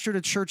 and pastored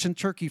a church in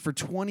Turkey for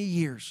 20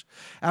 years.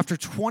 After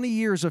 20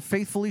 years of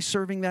faithfully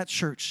serving that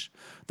church,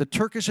 the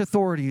Turkish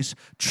authorities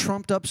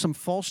trumped up some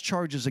false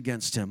charges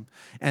against him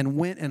and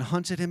went and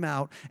hunted him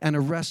out and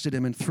arrested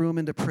him and threw him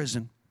into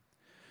prison.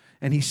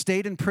 And he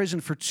stayed in prison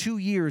for 2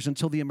 years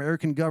until the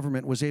American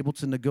government was able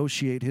to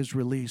negotiate his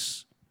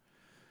release.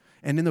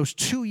 And in those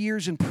 2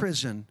 years in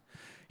prison,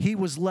 he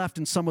was left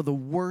in some of the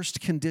worst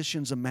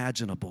conditions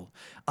imaginable.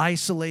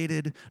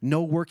 Isolated,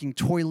 no working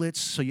toilets,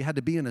 so you had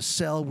to be in a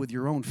cell with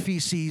your own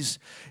feces.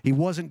 He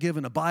wasn't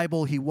given a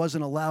Bible. He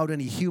wasn't allowed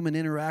any human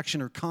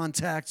interaction or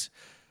contact.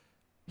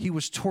 He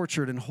was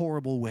tortured in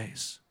horrible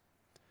ways.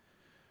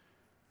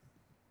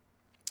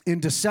 In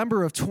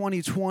December of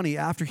 2020,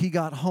 after he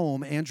got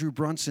home, Andrew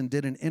Brunson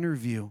did an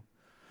interview,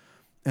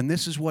 and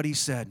this is what he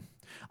said.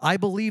 I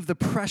believe the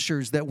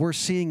pressures that we're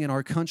seeing in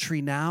our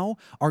country now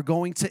are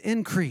going to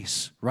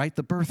increase, right?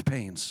 The birth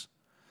pains.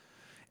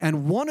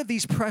 And one of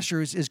these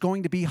pressures is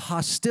going to be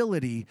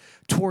hostility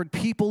toward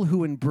people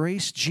who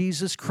embrace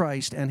Jesus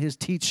Christ and his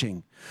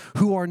teaching,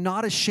 who are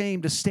not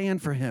ashamed to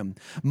stand for him.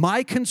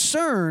 My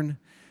concern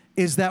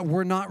is that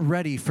we're not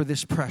ready for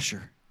this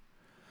pressure.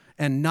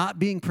 And not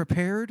being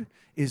prepared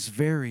is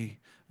very,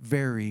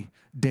 very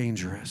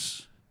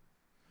dangerous.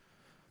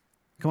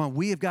 Come on,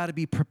 we have got to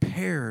be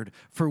prepared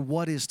for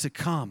what is to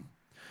come.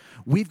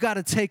 We've got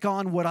to take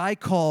on what I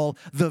call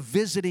the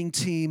visiting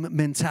team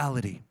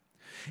mentality.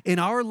 In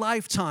our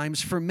lifetimes,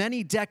 for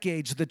many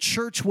decades, the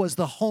church was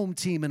the home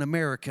team in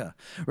America,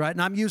 right? And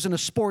I'm using a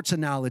sports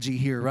analogy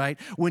here, right?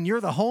 When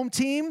you're the home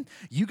team,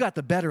 you got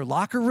the better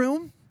locker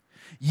room.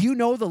 You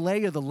know the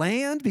lay of the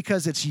land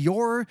because it's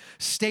your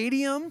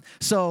stadium.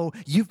 So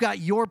you've got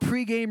your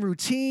pregame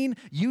routine.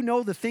 You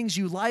know the things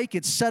you like.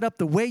 It's set up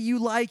the way you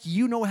like.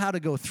 You know how to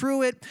go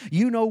through it.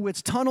 You know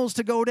which tunnels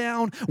to go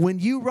down. When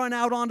you run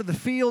out onto the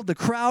field, the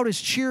crowd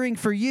is cheering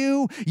for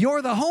you.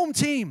 You're the home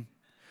team.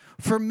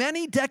 For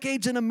many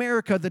decades in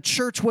America, the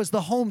church was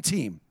the home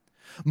team.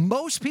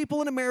 Most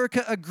people in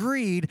America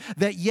agreed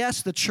that,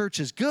 yes, the church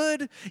is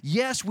good.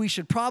 Yes, we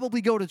should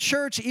probably go to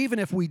church. Even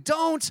if we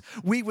don't,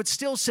 we would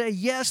still say,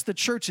 yes, the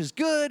church is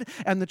good,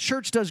 and the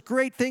church does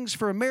great things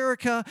for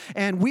America,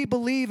 and we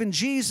believe in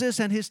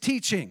Jesus and his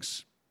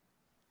teachings.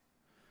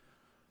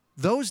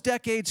 Those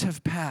decades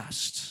have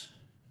passed,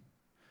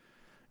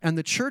 and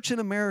the church in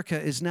America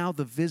is now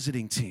the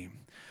visiting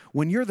team.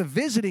 When you're the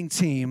visiting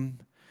team,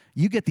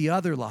 you get the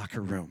other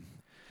locker room.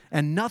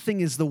 And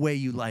nothing is the way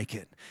you like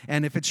it.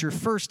 And if it's your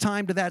first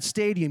time to that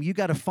stadium, you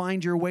got to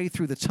find your way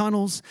through the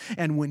tunnels.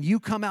 And when you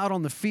come out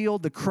on the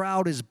field, the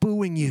crowd is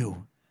booing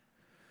you.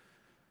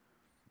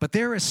 But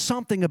there is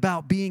something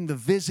about being the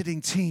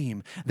visiting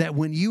team that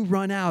when you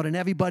run out and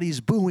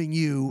everybody's booing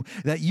you,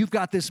 that you've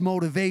got this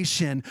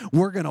motivation,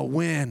 we're going to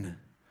win.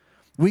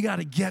 We got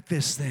to get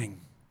this thing.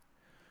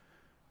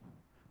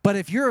 But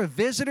if you're a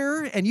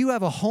visitor and you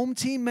have a home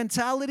team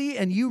mentality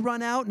and you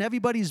run out and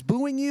everybody's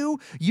booing you,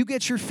 you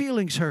get your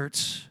feelings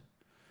hurt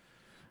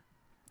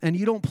and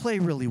you don't play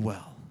really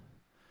well.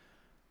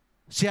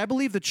 See, I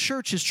believe the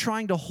church is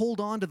trying to hold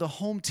on to the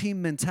home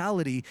team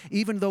mentality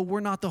even though we're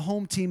not the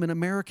home team in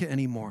America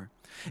anymore.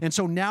 And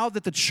so now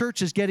that the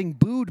church is getting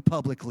booed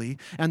publicly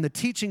and the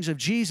teachings of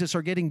Jesus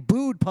are getting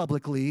booed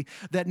publicly,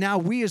 that now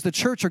we as the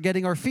church are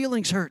getting our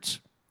feelings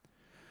hurt.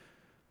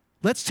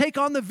 Let's take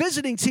on the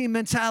visiting team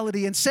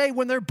mentality and say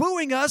when they're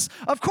booing us,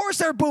 of course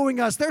they're booing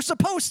us. They're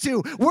supposed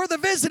to. We're the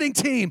visiting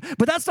team.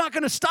 But that's not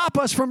going to stop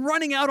us from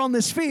running out on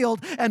this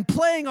field and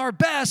playing our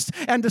best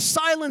and to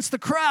silence the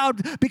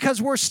crowd because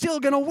we're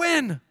still going to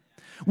win.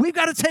 We've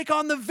got to take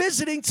on the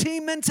visiting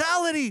team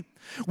mentality.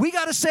 We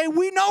got to say,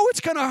 we know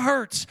it's going to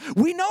hurt.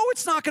 We know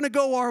it's not going to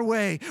go our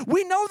way.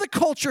 We know the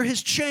culture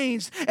has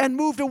changed and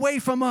moved away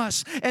from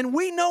us. And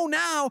we know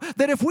now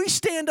that if we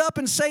stand up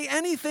and say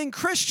anything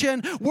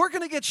Christian, we're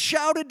going to get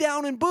shouted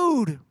down and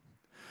booed.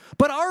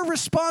 But our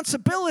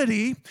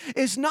responsibility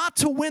is not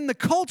to win the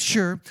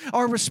culture.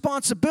 Our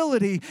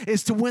responsibility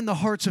is to win the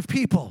hearts of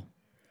people.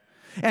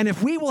 And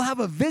if we will have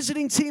a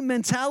visiting team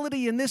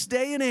mentality in this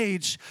day and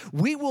age,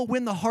 we will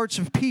win the hearts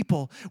of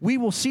people. We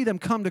will see them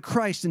come to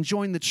Christ and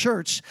join the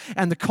church,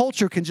 and the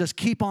culture can just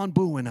keep on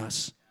booing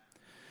us.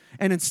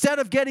 And instead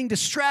of getting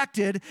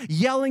distracted,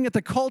 yelling at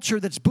the culture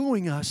that's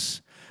booing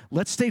us,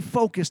 let's stay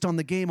focused on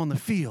the game on the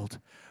field,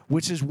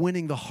 which is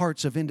winning the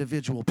hearts of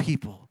individual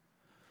people.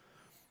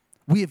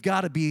 We have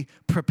got to be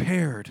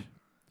prepared.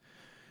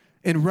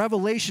 In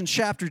Revelation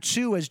chapter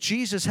 2, as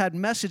Jesus had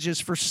messages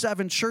for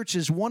 7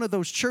 churches, one of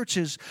those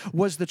churches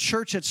was the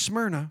church at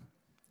Smyrna.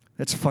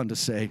 That's fun to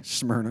say,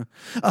 Smyrna.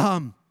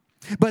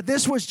 But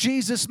this was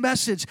Jesus'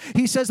 message.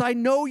 He says, I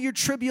know your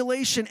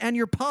tribulation and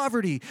your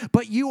poverty,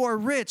 but you are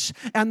rich,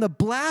 and the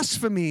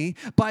blasphemy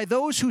by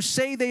those who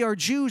say they are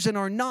Jews and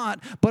are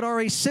not, but are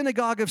a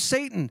synagogue of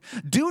Satan.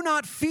 Do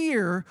not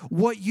fear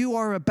what you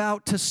are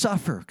about to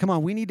suffer. Come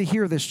on, we need to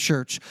hear this,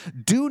 church.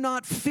 Do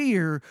not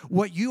fear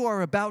what you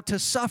are about to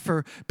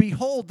suffer.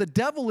 Behold, the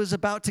devil is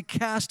about to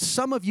cast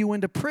some of you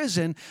into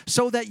prison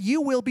so that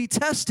you will be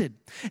tested,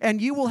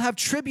 and you will have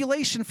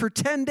tribulation for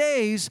 10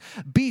 days.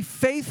 Be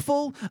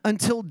faithful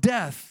until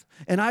death,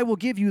 and I will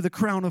give you the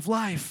crown of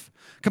life.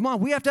 Come on,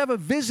 we have to have a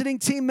visiting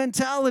team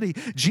mentality.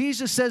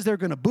 Jesus says they're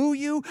going to boo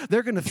you,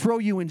 they're going to throw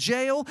you in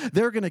jail,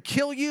 they're going to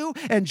kill you,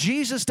 and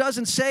Jesus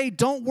doesn't say,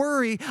 don't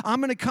worry,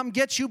 I'm going to come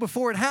get you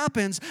before it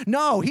happens.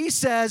 No, he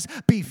says,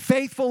 be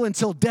faithful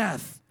until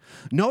death.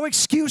 No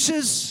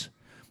excuses,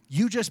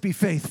 you just be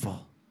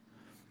faithful.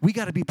 We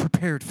got to be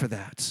prepared for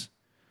that.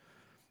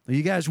 Are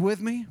you guys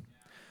with me?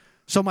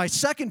 So my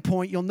second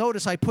point, you'll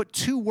notice I put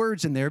 2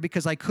 words in there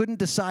because I couldn't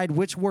decide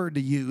which word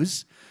to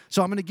use.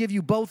 So I'm going to give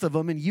you both of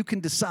them, and you can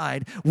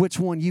decide which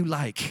one you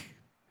like.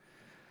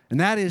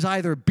 And that is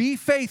either be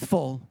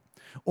faithful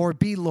or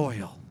be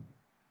loyal.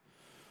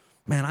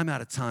 Man, I'm out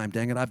of time.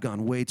 Dang it, I've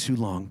gone way too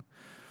long.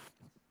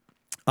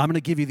 I'm going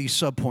to give you these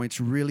subpoints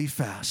really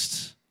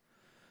fast.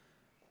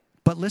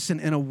 But listen,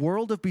 in a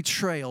world of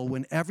betrayal,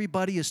 when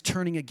everybody is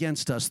turning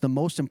against us, the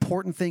most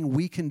important thing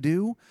we can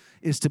do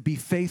is to be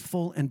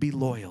faithful and be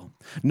loyal.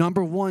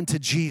 Number 1, to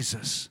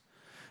Jesus.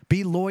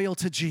 Be loyal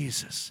to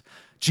Jesus.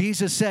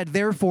 Jesus said,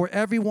 therefore,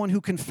 everyone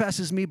who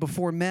confesses me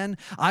before men,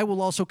 I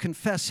will also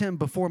confess him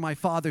before my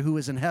Father who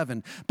is in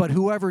heaven. But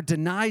whoever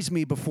denies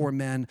me before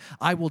men,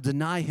 I will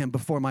deny him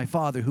before my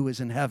Father who is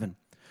in heaven.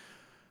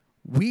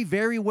 We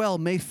very well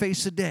may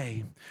face a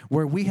day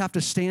where we have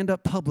to stand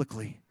up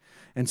publicly,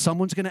 and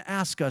someone's going to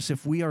ask us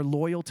if we are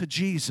loyal to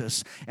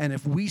Jesus. And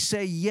if we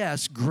say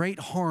yes, great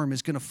harm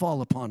is going to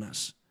fall upon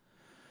us.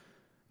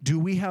 Do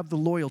we have the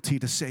loyalty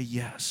to say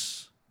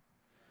yes?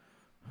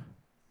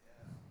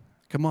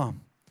 Come on.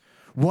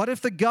 What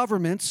if the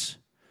government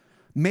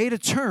made a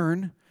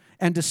turn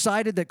and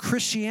decided that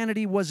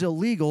Christianity was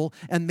illegal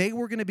and they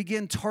were going to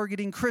begin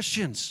targeting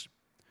Christians,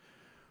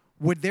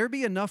 would there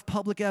be enough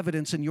public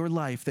evidence in your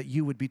life that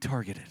you would be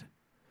targeted?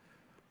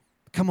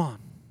 Come on.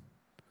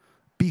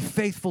 Be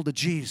faithful to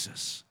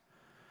Jesus.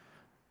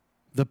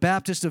 The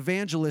Baptist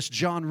evangelist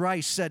John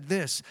Rice said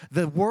this: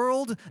 the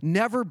world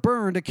never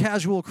burned a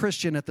casual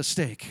Christian at the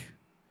stake.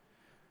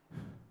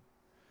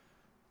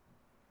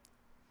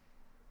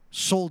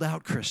 Sold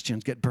out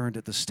Christians get burned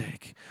at the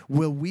stake.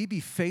 Will we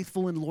be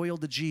faithful and loyal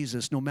to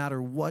Jesus no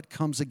matter what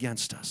comes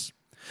against us?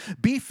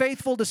 Be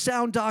faithful to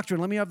sound doctrine.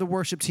 Let me have the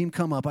worship team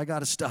come up. I got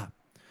to stop.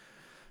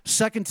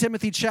 2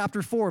 Timothy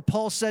chapter 4,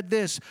 Paul said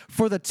this: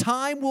 for the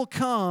time will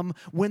come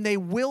when they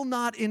will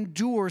not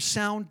endure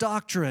sound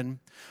doctrine,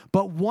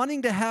 but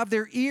wanting to have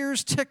their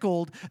ears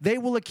tickled, they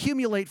will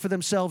accumulate for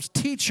themselves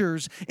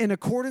teachers in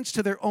accordance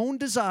to their own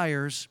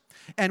desires,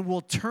 and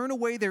will turn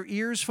away their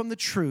ears from the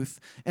truth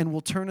and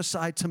will turn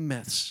aside to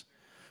myths.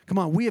 Come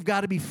on, we have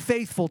got to be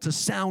faithful to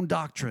sound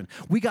doctrine.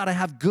 We got to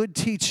have good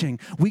teaching.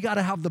 We got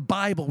to have the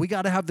Bible. We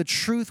got to have the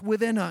truth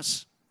within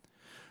us.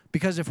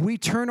 Because if we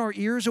turn our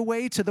ears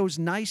away to those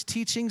nice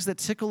teachings that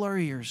tickle our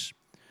ears,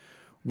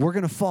 we're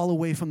going to fall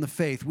away from the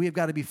faith. We have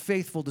got to be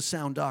faithful to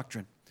sound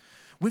doctrine.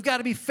 We've got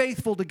to be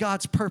faithful to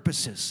God's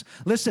purposes.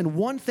 Listen,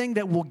 one thing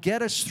that will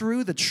get us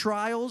through the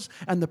trials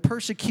and the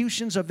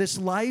persecutions of this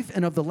life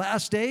and of the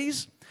last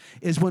days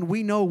is when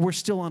we know we're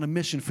still on a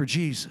mission for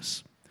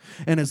Jesus.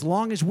 And as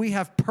long as we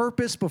have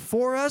purpose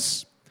before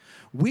us,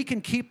 we can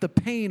keep the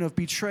pain of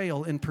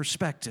betrayal in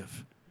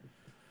perspective.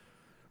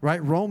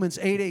 Right? Romans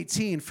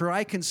 8:18, for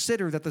I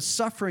consider that the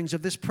sufferings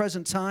of this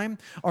present time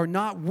are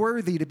not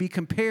worthy to be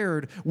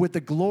compared with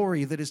the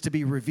glory that is to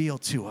be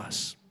revealed to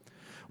us.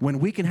 When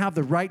we can have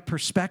the right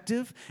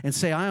perspective and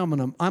say, I'm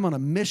on a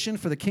mission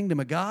for the kingdom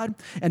of God,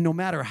 and no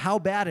matter how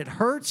bad it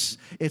hurts,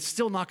 it's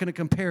still not going to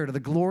compare to the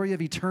glory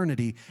of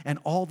eternity and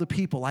all the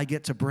people I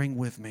get to bring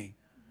with me.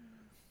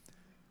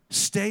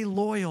 Stay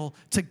loyal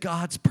to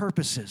God's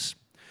purposes.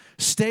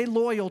 Stay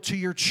loyal to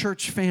your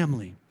church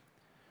family.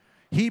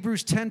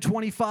 Hebrews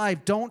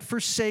 10:25, don't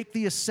forsake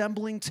the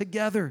assembling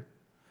together.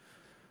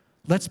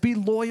 Let's be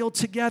loyal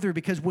together,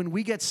 because when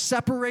we get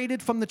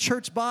separated from the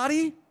church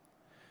body,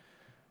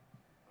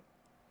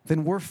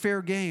 then we're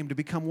fair game to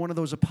become one of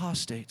those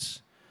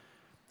apostates.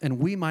 And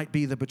we might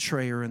be the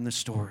betrayer in the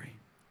story.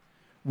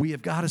 We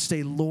have got to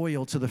stay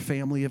loyal to the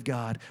family of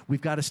God.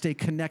 We've got to stay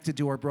connected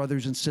to our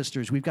brothers and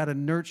sisters. We've got to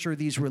nurture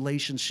these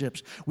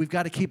relationships. We've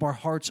got to keep our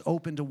hearts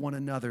open to one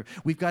another.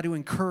 We've got to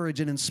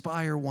encourage and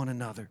inspire one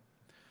another.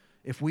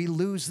 If we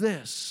lose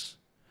this,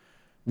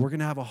 we're going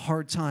to have a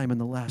hard time in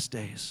the last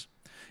days.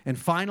 And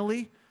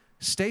finally,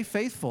 stay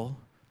faithful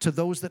to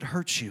those that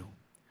hurt you.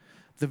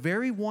 The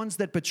very ones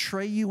that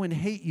betray you and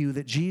hate you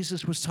that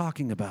Jesus was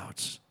talking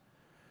about.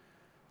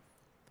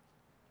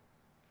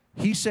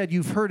 He said,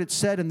 you've heard it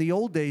said in the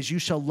old days, you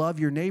shall love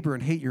your neighbor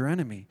and hate your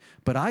enemy.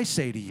 But I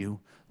say to you,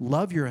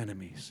 love your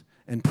enemies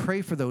and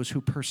pray for those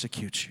who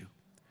persecute you.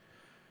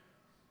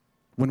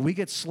 When we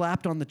get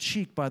slapped on the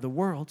cheek by the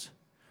world,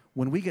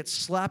 when we get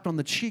slapped on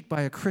the cheek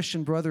by a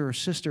Christian brother or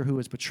sister who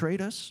has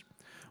betrayed us,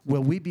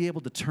 will we be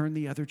able to turn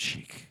the other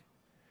cheek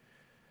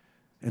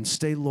and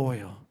stay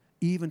loyal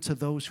even to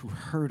those who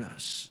hurt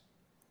us?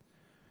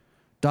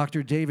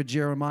 Dr. David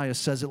Jeremiah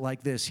says it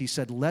like this. He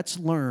said, let's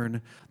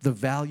learn the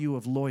value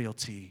of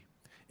loyalty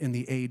in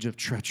the age of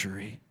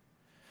treachery.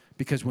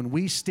 Because when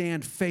we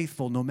stand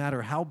faithful, no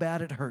matter how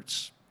bad it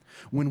hurts,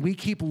 when we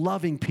keep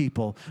loving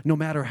people, no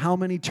matter how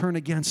many turn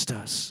against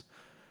us,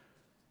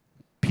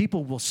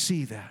 people will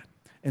see that,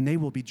 and they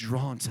will be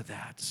drawn to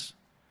that.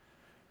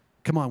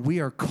 Come on, we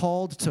are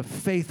called to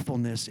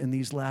faithfulness in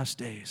these last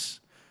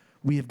days.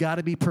 We have got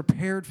to be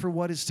prepared for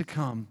what is to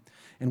come,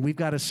 and we've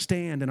got to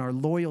stand in our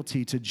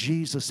loyalty to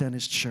Jesus and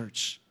His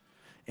church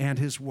and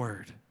His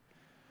word,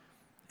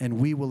 and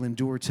we will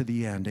endure to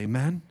the end.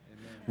 Amen? Amen.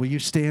 Will you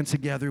stand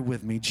together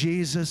with me?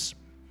 Jesus,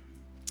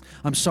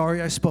 I'm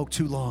sorry I spoke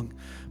too long,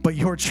 but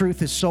your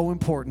truth is so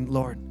important,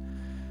 Lord.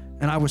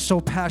 And I was so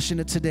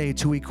passionate today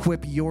to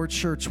equip your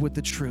church with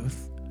the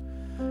truth.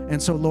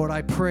 And so, Lord,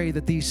 I pray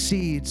that these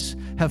seeds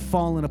have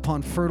fallen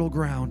upon fertile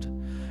ground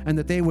and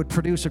that they would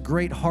produce a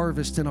great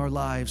harvest in our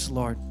lives,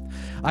 Lord.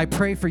 I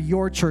pray for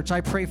your church.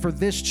 I pray for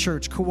this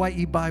church,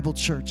 Kauai Bible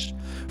Church,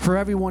 for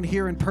everyone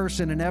here in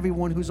person and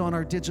everyone who's on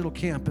our digital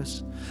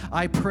campus.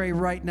 I pray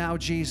right now,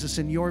 Jesus,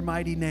 in your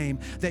mighty name,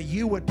 that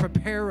you would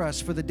prepare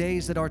us for the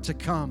days that are to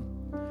come.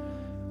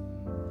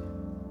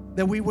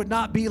 That we would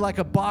not be like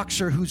a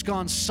boxer who's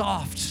gone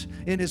soft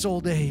in his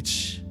old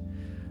age,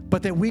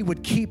 but that we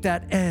would keep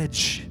that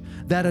edge,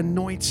 that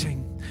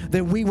anointing,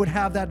 that we would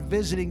have that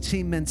visiting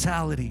team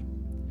mentality,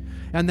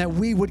 and that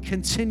we would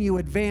continue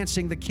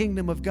advancing the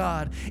kingdom of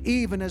God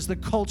even as the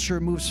culture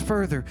moves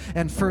further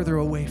and further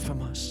away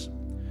from us.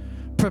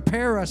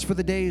 Prepare us for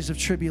the days of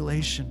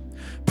tribulation.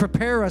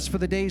 Prepare us for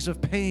the days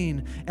of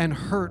pain and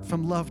hurt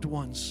from loved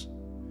ones.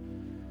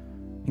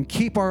 And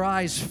keep our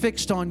eyes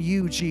fixed on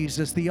you,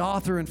 Jesus, the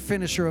author and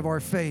finisher of our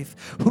faith,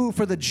 who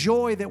for the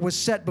joy that was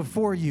set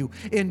before you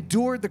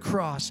endured the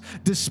cross,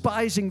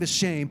 despising the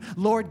shame.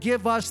 Lord,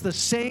 give us the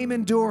same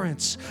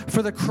endurance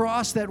for the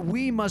cross that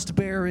we must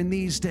bear in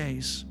these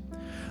days,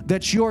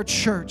 that your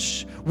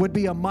church would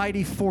be a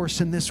mighty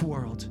force in this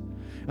world,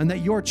 and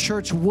that your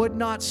church would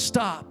not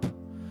stop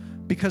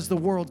because the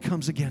world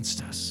comes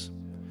against us.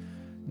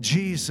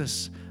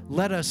 Jesus,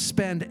 let us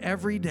spend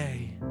every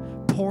day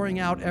pouring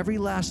out every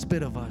last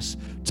bit of us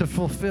to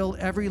fulfill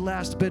every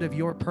last bit of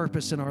your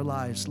purpose in our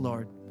lives,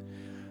 Lord.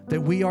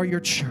 That we are your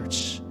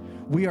church.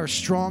 We are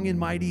strong and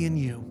mighty in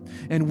you,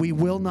 and we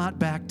will not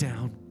back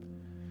down.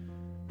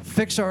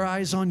 Fix our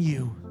eyes on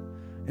you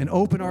and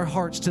open our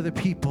hearts to the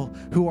people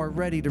who are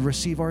ready to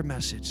receive our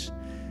message.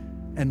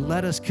 And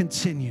let us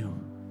continue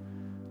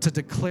to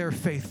declare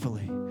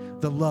faithfully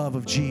the love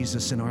of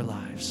Jesus in our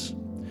lives.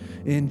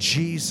 In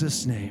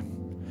Jesus'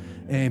 name,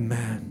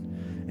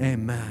 amen.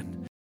 Amen.